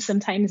rap, and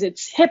sometimes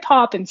it's hip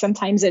hop, and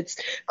sometimes it's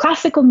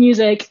classical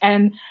music.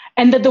 And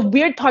the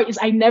weird part is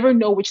I never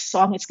know which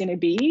song it's going to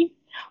be.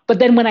 But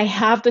then when I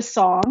have the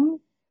song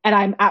and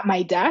I'm at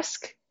my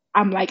desk,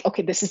 I'm like,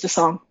 okay, this is the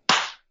song.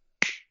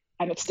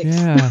 And it sticks.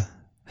 Yeah.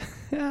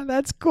 Yeah,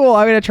 that's cool.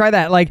 I'm going to try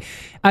that. Like,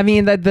 I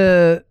mean, that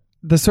the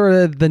sort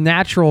of the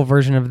natural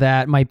version of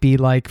that might be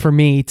like for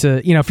me to,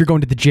 if you're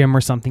going to the gym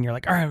or something, you're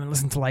like, all right, I'm going to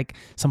listen to like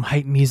some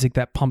hype music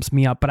that pumps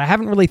me up. But I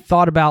haven't really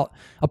thought about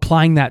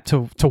applying that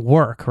to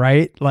work,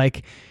 right?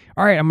 Like,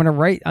 all right, I'm going to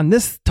write on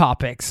this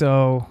topic.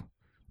 So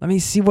let me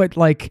see what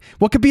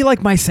could be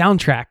like my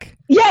soundtrack.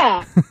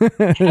 Yeah.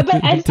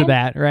 to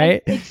that,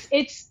 right?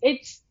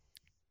 It's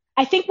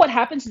I think what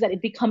happens is that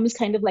it becomes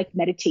kind of like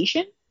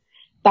meditation.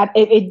 That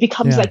it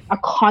becomes like a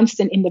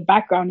constant in the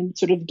background, and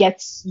sort of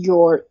gets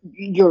your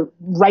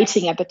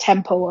writing at the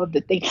tempo of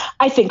the thing.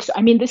 I think so.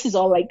 I mean, this is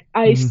all like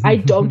I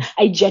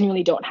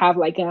genuinely don't have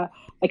like a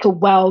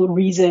well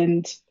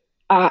reasoned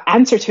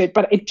answer to it.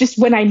 But it just,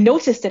 when I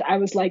noticed it, I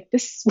was like,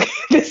 this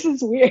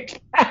is weird.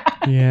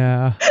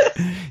 Yeah.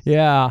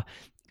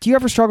 Do you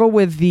ever struggle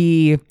with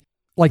the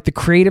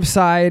creative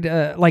side,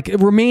 like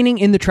remaining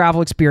in the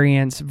travel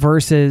experience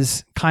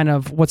versus kind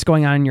of what's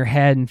going on in your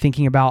head and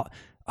thinking about,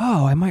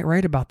 oh, I might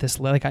write about this.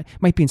 Like I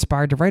might be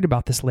inspired to write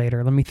about this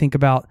later. Let me think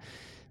about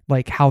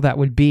like how that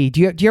would be. Do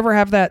you ever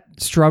have that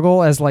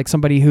struggle as like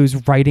somebody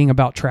who's writing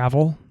about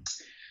travel?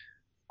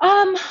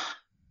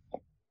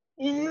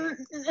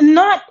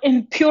 Not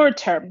in pure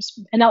terms.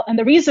 And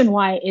the reason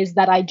why is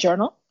that I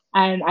journal,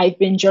 and I've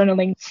been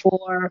journaling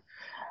for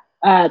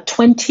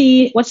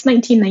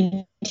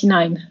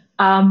 1999?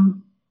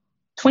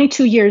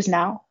 22 years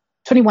now,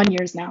 21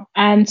 years now.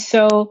 And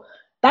so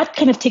that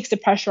kind of takes the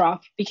pressure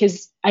off,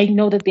 because I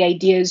know that the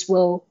ideas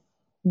will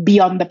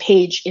be on the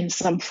page in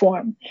some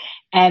form.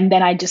 And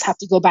then I just have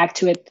to go back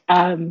to it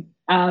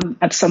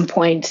at some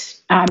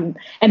point. And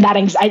that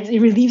anxiety,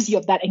 it relieves you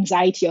of that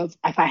anxiety of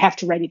if I have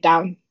to write it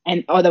down,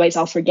 and otherwise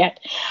I'll forget.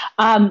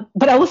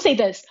 But I will say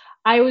this.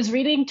 I was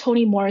reading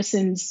Toni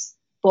Morrison's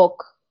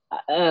book,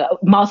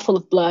 Mouthful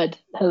of Blood,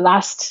 her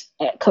last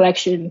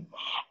collection.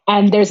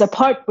 And there's a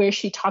part where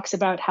she talks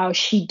about how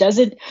she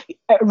doesn't,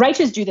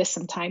 writers do this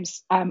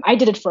sometimes. I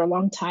did it for a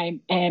long time.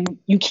 And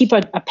you keep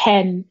a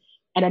pen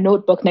and a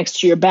notebook next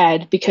to your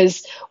bed,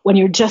 because when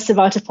you're just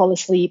about to fall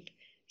asleep,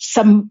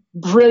 some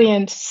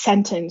brilliant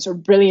sentence or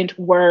brilliant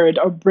word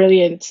or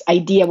brilliant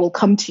idea will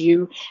come to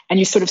you, and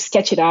you sort of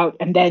sketch it out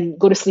and then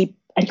go to sleep,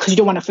 and because you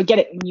don't want to forget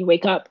it when you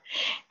wake up.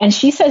 And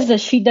she says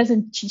that she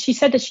doesn't do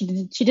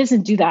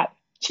that.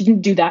 She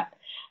didn't do that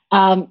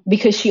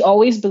because she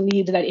always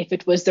believed that if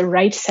it was the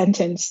right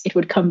sentence, it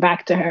would come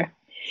back to her.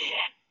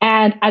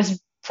 And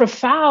as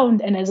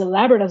profound and as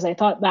elaborate as I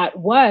thought that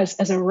was,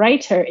 as a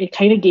writer, it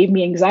kind of gave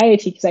me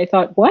anxiety, because I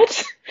thought,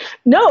 what?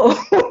 No.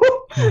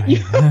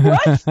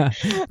 What?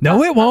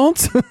 No, it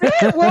won't.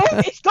 It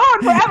won't. It's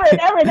gone forever and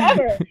ever and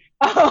ever.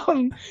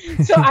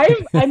 So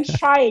I'm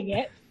trying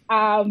it.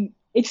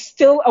 It's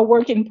still a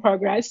work in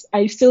progress.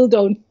 I still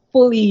don't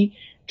fully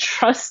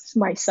trust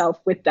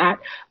myself with that.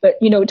 But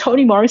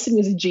Toni Morrison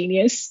was a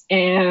genius,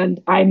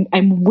 and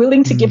I'm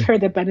willing to give her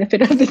the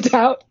benefit of the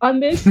doubt on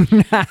this.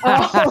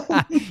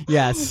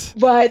 Yes,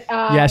 but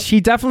yes,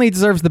 she definitely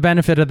deserves the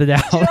benefit of the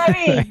doubt. You know what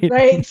I mean?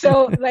 Right?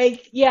 So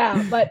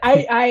but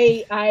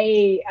I'm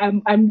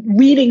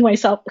reading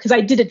myself, because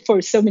I did it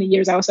for so many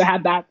years. I also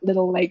had that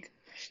little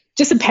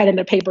just a pen and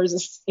a paper,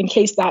 just in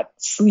case that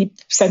sleep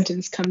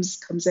sentence comes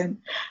in.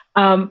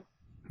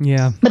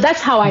 Yeah. But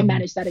that's how I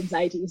manage that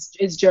anxiety,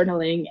 is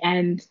journaling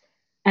and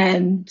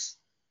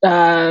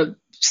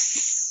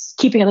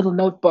keeping a little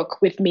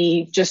notebook with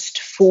me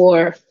just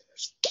for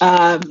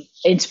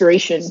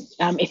inspiration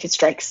if it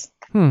strikes.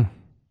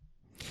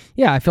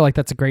 Yeah, I feel like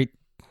that's a great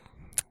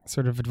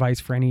sort of advice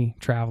for any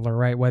traveler,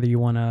 right? Whether you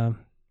want to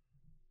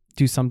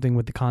do something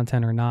with the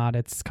content or not,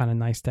 it's kind of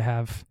nice to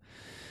have.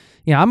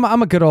 Yeah,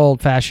 I'm a good old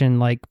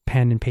fashioned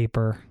pen and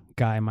paper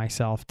guy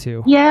myself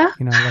too. Yeah.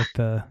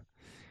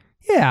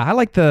 I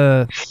like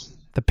the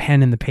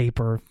pen and the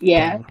paper.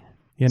 Yeah.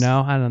 Thing,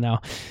 I don't know.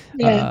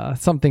 Yeah.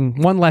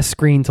 One less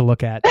screen to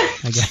look at, I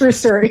guess. True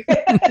story.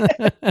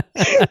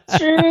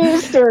 True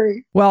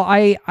story. Well,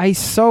 I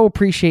so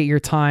appreciate your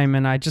time,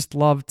 and I just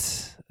loved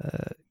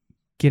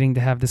getting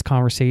to have this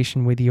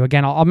conversation with you.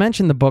 Again, I'll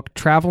mention the book,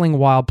 Traveling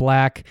While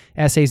Black,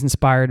 Essays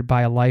Inspired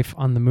by a Life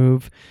on the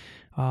Move.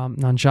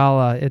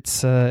 Nanjala,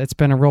 it's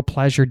been a real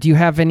pleasure. Do you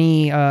have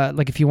any,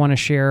 if you want to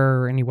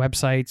share any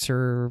websites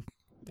or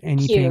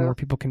anything where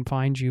people can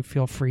find you,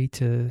 feel free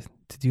to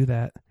do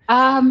that.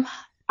 I'm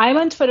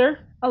on Twitter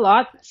a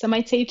lot. Some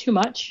might say too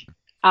much.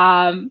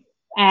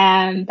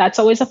 And that's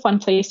always a fun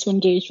place to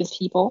engage with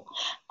people.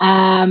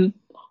 And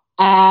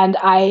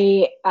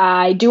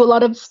I do a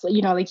lot of,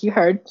 like you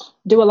heard,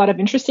 do a lot of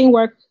interesting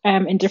work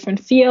in different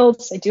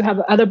fields. I do have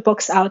other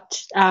books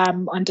out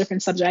on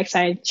different subjects.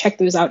 I check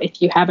those out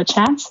if you have a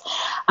chance.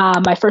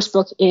 My first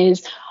book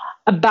is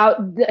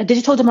about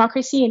digital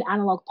democracy and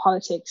analog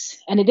politics.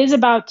 And it is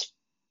about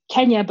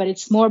Kenya, but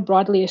it's more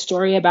broadly a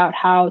story about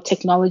how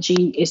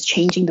technology is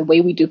changing the way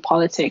we do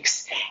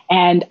politics.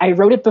 And I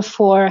wrote it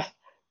before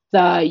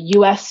the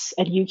US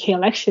and UK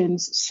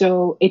elections.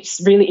 So it's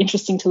really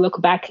interesting to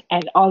look back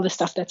at all the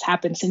stuff that's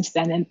happened since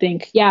then and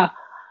think,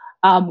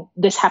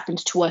 this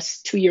happened to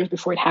us 2 years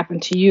before it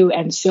happened to you.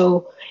 And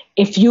so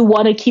if you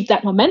want to keep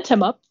that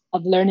momentum up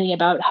of learning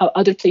about how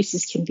other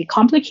places can be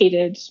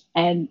complicated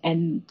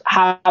and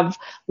have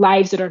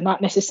lives that are not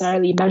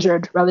necessarily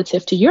measured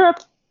relative to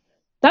Europe,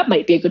 that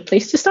might be a good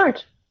place to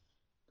start.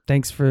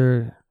 Thanks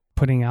for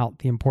putting out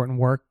the important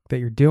work that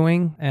you're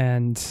doing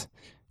and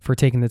for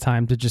taking the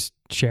time to just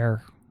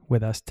share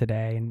with us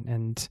today.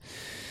 And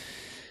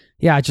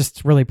I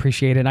just really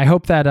appreciate it. I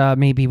hope that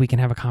maybe we can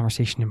have a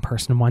conversation in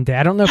person one day.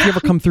 I don't know if you ever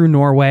come through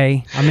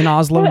Norway. I'm in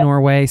Oslo,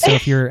 Norway. So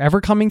if you're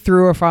ever coming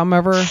through, or if I'm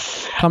ever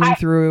coming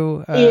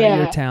through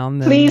your town,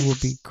 then it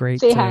would be great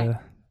to... Hi.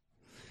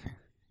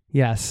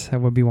 Yes, that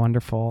would be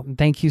wonderful.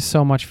 Thank you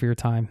so much for your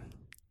time.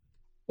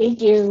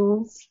 Thank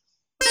you.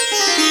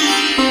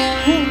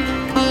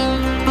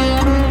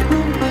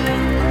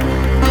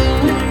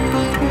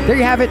 There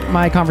you have it,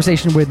 my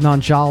conversation with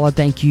Nanjala.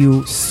 Thank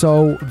you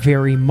so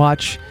very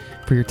much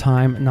for your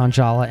time,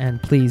 Nanjala,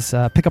 and please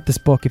pick up this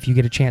book if you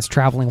get a chance,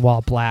 Traveling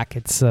While Black.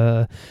 It's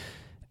a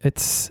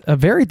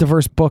very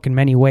diverse book in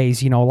many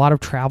ways. A lot of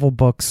travel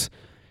books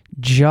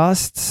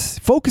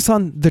just focus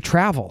on the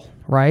travel,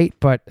 right?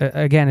 But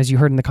again, as you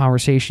heard in the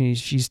conversation,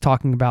 she's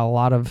talking about a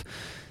lot of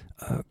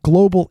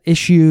global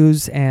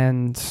issues,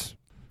 and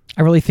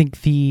I really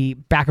think the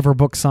back of her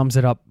book sums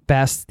it up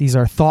best. These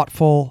are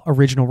thoughtful,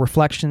 original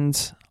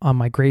reflections on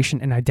migration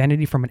and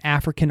identity from an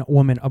African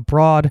woman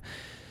abroad.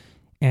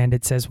 And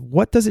it says,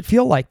 what does it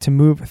feel like to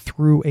move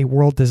through a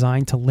world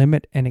designed to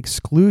limit and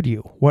exclude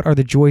you? What are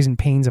the joys and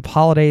pains of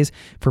holidays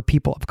for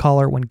people of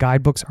color when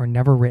guidebooks are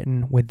never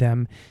written with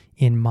them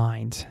in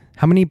mind?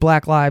 How many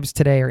Black lives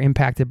today are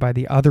impacted by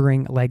the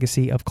othering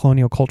legacy of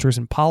colonial cultures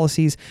and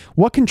policies?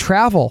 What can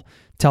travel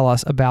tell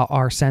us about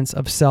our sense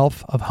of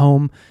self, of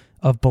home,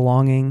 of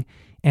belonging,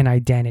 and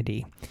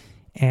identity?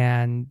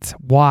 And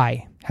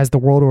why has the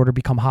world order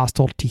become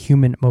hostile to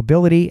human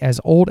mobility, as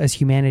old as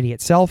humanity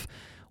itself,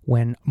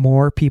 when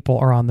more people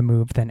are on the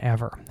move than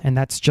ever? And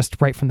that's just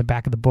right from the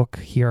back of the book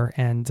here,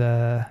 and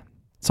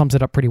sums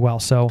it up pretty well.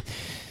 So,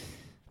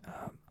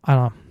 I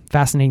don't know,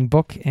 fascinating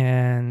book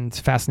and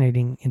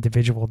fascinating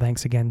individual.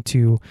 Thanks again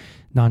to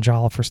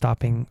Nanjala for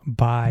stopping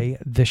by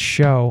the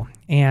show.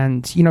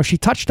 And, she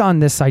touched on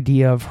this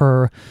idea of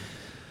her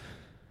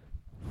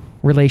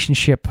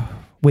relationship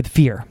with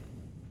fear.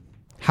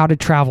 How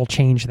did travel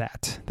change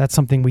that? That's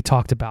something we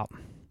talked about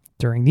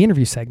during the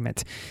interview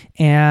segment.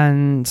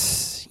 And,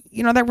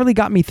 that really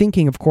got me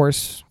thinking, of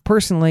course,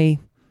 personally,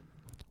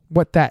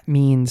 what that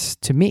means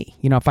to me.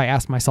 If I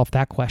ask myself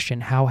that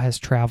question, how has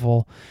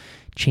travel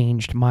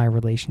changed my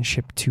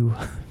relationship to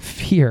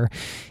fear?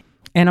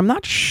 And I'm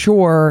not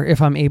sure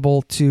if I'm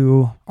able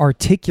to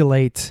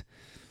articulate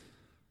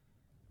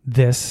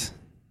this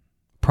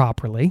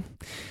properly,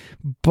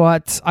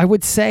 but I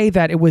would say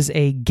that it was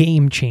a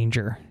game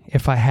changer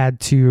if I had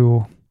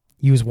to,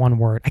 use one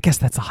word. I guess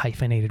that's a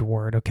hyphenated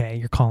word. Okay,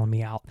 you're calling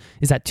me out.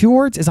 Is that 2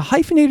 words? Is a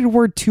hyphenated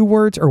word 2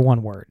 words or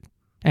 1 word?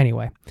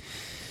 Anyway,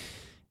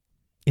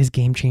 is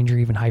game changer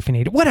even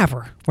hyphenated?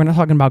 Whatever. We're not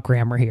talking about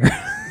grammar here.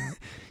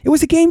 It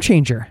was a game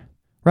changer,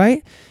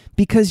 right?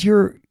 Because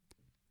you're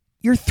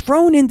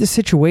thrown into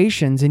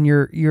situations and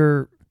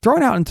you're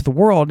thrown out into the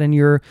world, and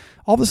you're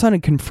all of a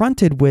sudden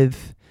confronted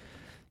with,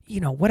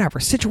 whatever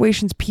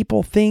situations,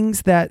 people,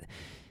 things that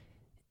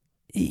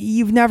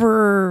you've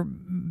never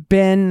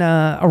been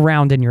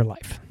around in your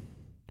life,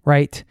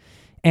 right?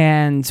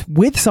 And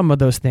with some of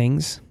those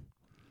things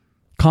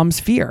comes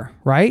fear,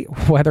 right?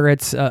 Whether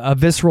it's a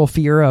visceral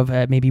fear of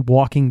maybe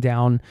walking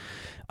down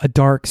a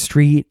dark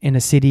street in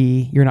a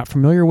city you're not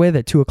familiar with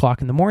at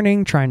 2:00 in the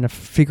morning, trying to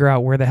figure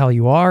out where the hell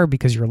you are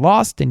because you're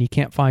lost and you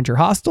can't find your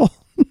hostel.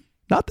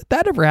 Not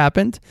that ever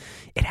happened.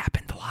 It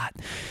happened a lot.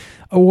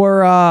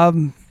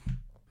 Or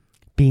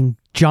being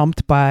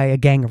jumped by a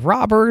gang of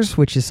robbers,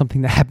 which is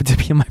something that happened to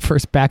me on my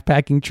first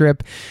backpacking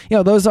trip.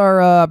 Those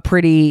are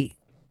pretty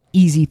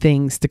easy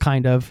things to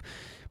kind of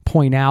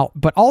point out.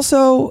 But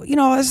also,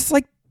 it's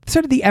like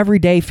sort of the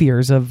everyday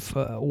fears of,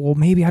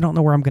 maybe I don't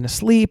know where I'm going to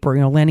sleep, or,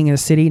 landing in a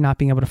city, not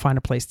being able to find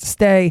a place to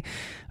stay.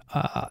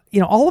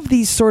 All of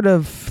these sort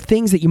of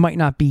things that you might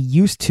not be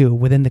used to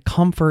within the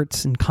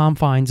comforts and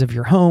confines of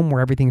your home,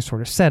 where everything's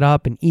sort of set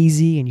up and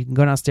easy, and you can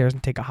go downstairs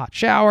and take a hot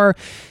shower,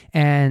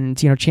 and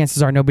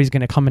chances are nobody's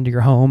going to come into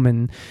your home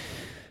and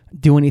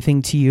do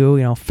anything to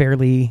you.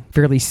 Fairly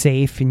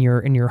safe in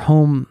your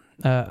home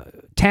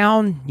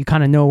town. You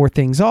kind of know where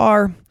things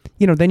are.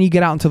 Then you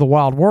get out into the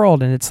wild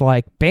world, and it's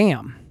like,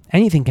 bam,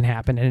 anything can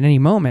happen at any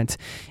moment,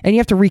 and you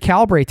have to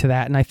recalibrate to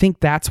that. And I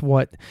think that's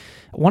what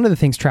one of the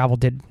things travel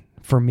did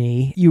for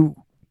me. You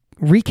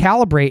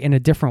recalibrate in a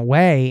different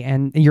way,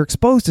 and you're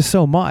exposed to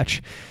so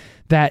much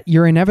that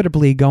you're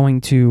inevitably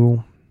going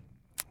to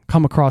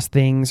come across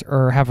things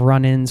or have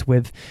run-ins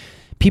with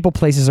people,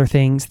 places, or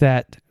things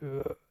that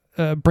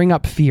bring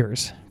up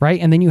fears, right?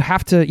 And then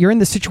you're in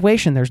the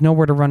situation, there's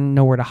nowhere to run,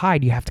 nowhere to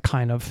hide. You have to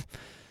kind of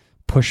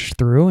push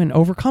through and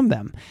overcome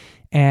them.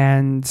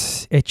 And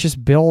it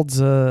just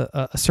builds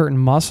a certain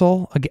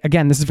muscle.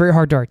 Again, this is very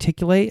hard to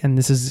articulate, and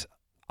this is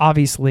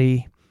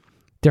obviously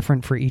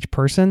different for each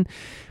person.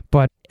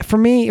 But for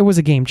me, it was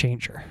a game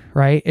changer,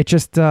 right? It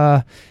just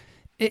gave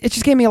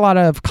me a lot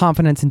of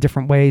confidence in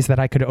different ways that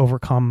I could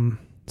overcome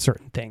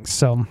certain things.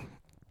 So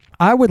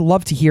I would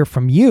love to hear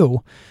from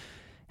you.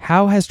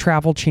 How has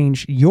travel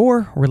changed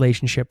your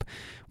relationship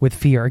with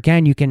fear?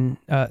 Again, you can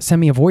send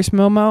me a voice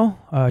memo.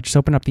 Just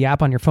open up the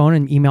app on your phone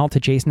and email it to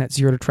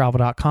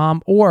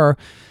jason@zerototravel.com, or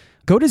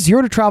go to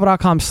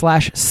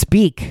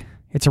zerototravel.com/speak.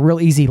 It's a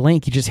real easy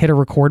link. You just hit a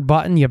record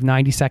button. You have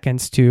 90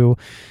 seconds to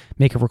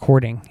make a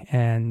recording,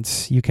 and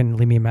you can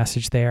leave me a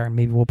message there, and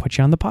maybe we'll put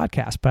you on the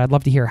podcast. But I'd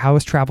love to hear, how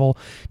has travel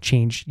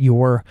changed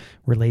your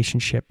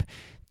relationship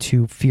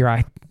to fear?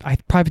 I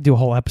probably do a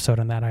whole episode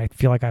on that. I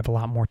feel like I have a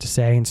lot more to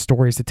say and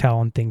stories to tell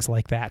and things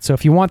like that. So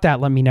if you want that,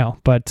 let me know.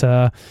 But,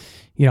 I'll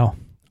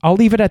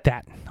leave it at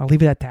that.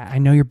 I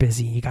know you're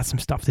busy. You got some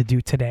stuff to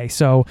do today.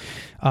 So,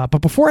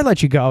 but before I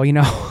let you go,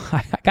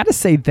 I got to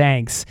say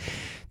thanks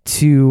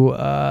to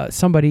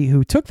somebody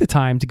who took the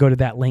time to go to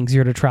that link,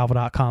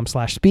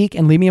 zerototravel.com/speak,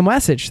 and leave me a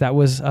message. That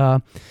was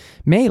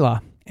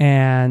Mayla.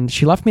 And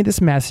she left me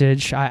this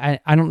message. I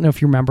don't know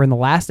if you remember, in the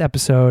last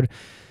episode,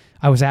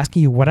 I was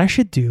asking you what I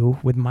should do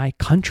with my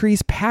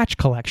country's patch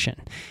collection.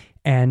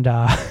 And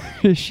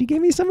she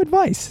gave me some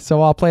advice.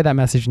 So I'll play that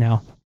message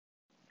now.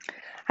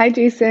 Hi,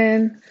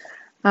 Jason.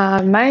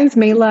 My name's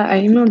Mayla.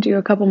 I emailed you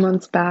a couple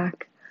months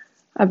back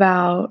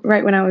about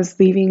right when I was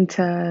leaving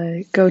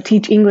to go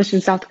teach English in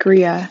South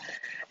Korea.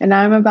 And now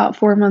I'm about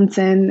 4 months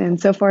in,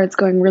 and so far it's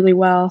going really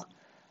well.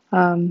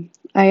 I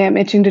am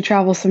itching to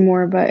travel some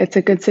more, but it's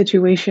a good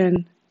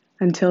situation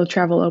until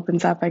travel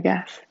opens up, I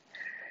guess.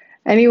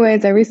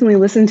 Anyways, I recently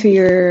listened to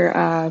your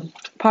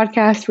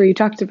podcast where you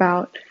talked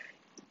about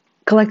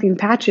collecting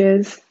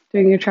patches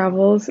during your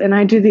travels, and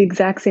I do the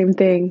exact same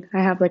thing.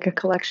 I have like a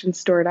collection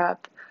stored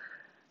up.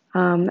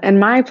 And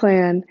my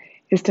plan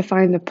is to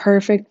find the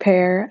perfect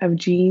pair of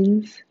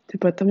jeans to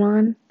put them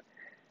on.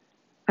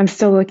 I'm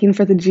still looking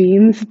for the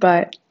jeans,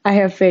 but I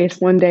have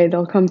faith one day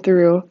they'll come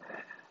through.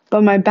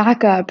 But my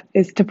backup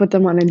is to put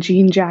them on a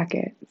jean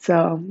jacket.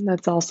 So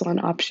that's also an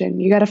option.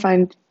 You got to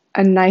find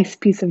a nice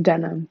piece of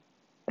denim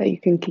that you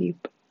can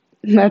keep.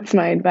 That's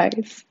my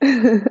advice.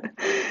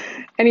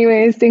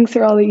 Anyways, thanks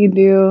for all that you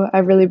do.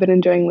 I've really been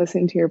enjoying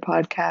listening to your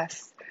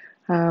podcast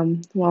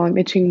while I'm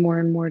itching more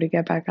and more to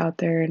get back out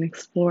there and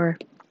explore.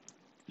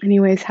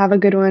 Anyways, have a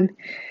good one.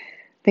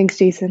 Thanks,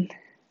 Jason.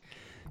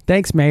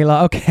 Thanks,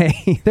 Mayla.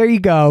 Okay, there you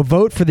go.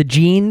 Vote for the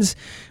jeans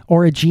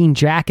or a jean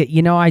jacket.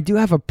 I do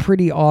have a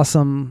pretty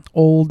awesome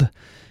old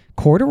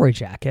corduroy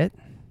jacket.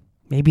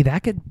 Maybe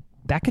that could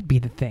be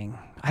the thing.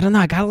 I don't know.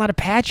 I got a lot of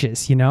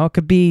patches,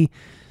 it'd be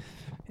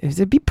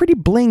pretty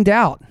blinged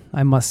out,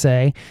 I must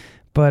say.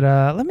 But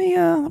let me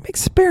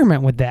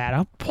experiment with that.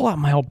 I'll pull out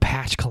my old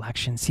patch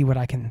collection, see what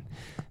I can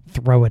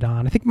throw it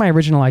on. I think my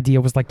original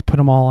idea was like to put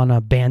them all on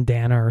a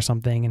bandana or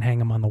something and hang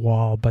them on the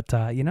wall. But,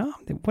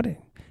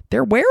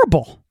 they're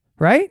wearable,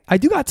 right? I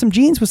do got some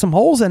jeans with some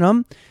holes in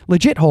them,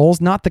 legit holes,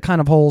 not the kind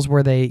of holes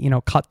where they,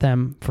 cut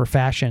them for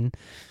fashion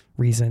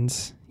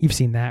reasons. You've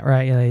seen that,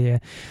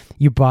 right?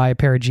 You buy a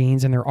pair of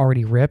jeans and they're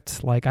already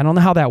ripped. Like, I don't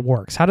know how that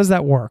works. How does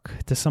that work?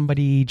 Does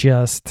somebody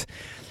just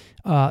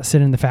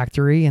sit in the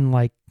factory and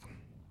like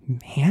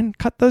hand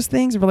cut those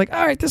things? And we're like,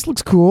 all right, this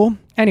looks cool.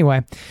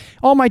 Anyway,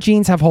 all my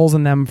jeans have holes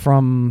in them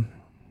from,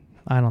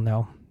 I don't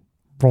know,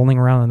 rolling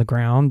around on the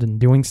ground and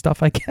doing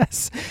stuff, I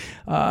guess.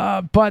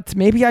 But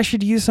maybe I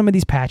should use some of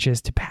these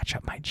patches to patch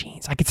up my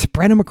jeans. I could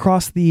spread them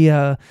across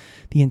the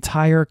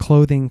entire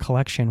clothing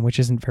collection, which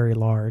isn't very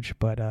large.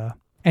 But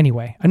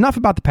anyway, enough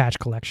about the patch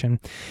collection.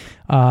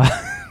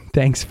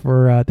 Thanks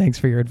for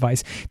your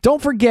advice.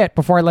 Don't forget,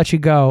 before I let you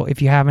go,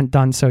 if you haven't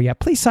done so yet,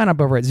 please sign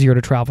up over at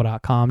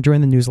zerototravel.com.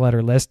 Join the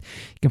newsletter list.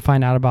 You can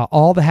find out about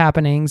all the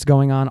happenings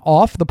going on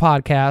off the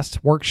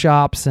podcast,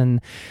 workshops, and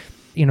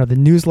the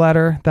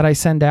newsletter that I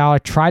send out. I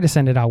try to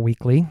send it out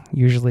weekly.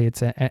 Usually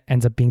it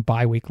ends up being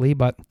bi-weekly,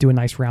 but do a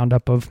nice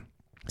roundup of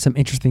some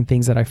interesting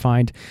things that I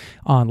find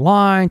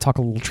online, talk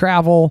a little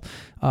travel.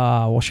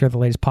 We'll share the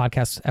latest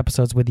podcast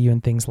episodes with you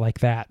and things like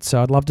that.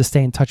 So I'd love to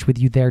stay in touch with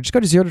you there. Just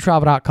go to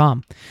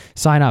zerototravel.com,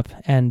 sign up,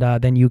 and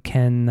then you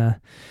can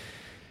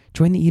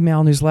join the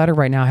email newsletter.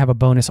 Right now I have a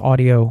bonus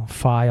audio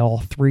file,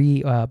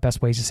 3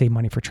 best ways to save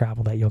money for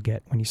travel that you'll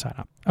get when you sign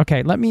up.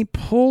 Okay, let me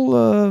pull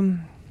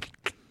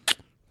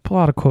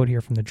out a quote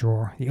here from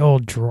the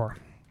old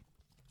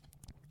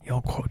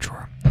quote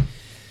drawer.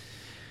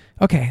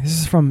 Okay, this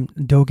is from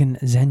Dogen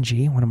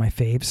Zenji, one of my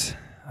faves.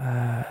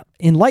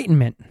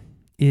 Enlightenment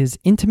is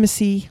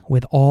intimacy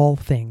with all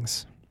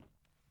things.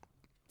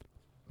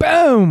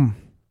 Boom!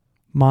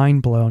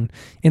 Mind blown.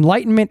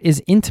 Enlightenment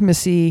is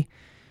intimacy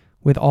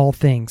with all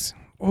things.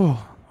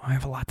 Oh, I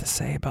have a lot to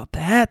say about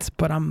that,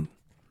 but I'm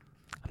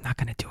not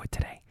going to do it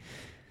today.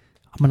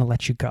 I'm going to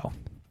let you go.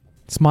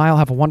 Smile,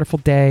 have a wonderful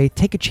day.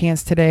 Take a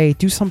chance today.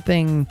 Do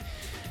something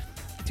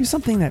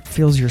that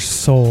fills your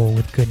soul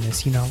with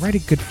goodness. Write a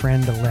good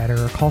friend a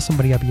letter, or call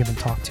somebody up you haven't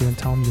talked to and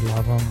tell them you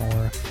love them,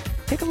 or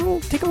take a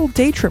little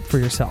day trip for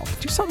yourself.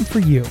 Do something for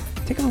you.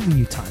 Take a little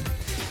you time.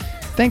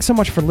 Thanks so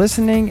much for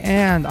listening,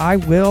 and I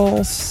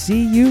will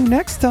see you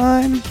next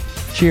time.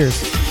 Cheers.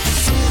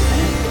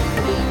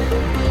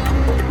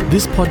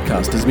 This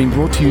podcast has been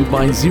brought to you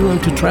by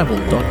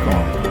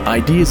zerototravel.com.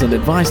 Ideas and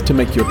advice to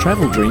make your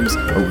travel dreams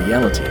a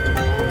reality.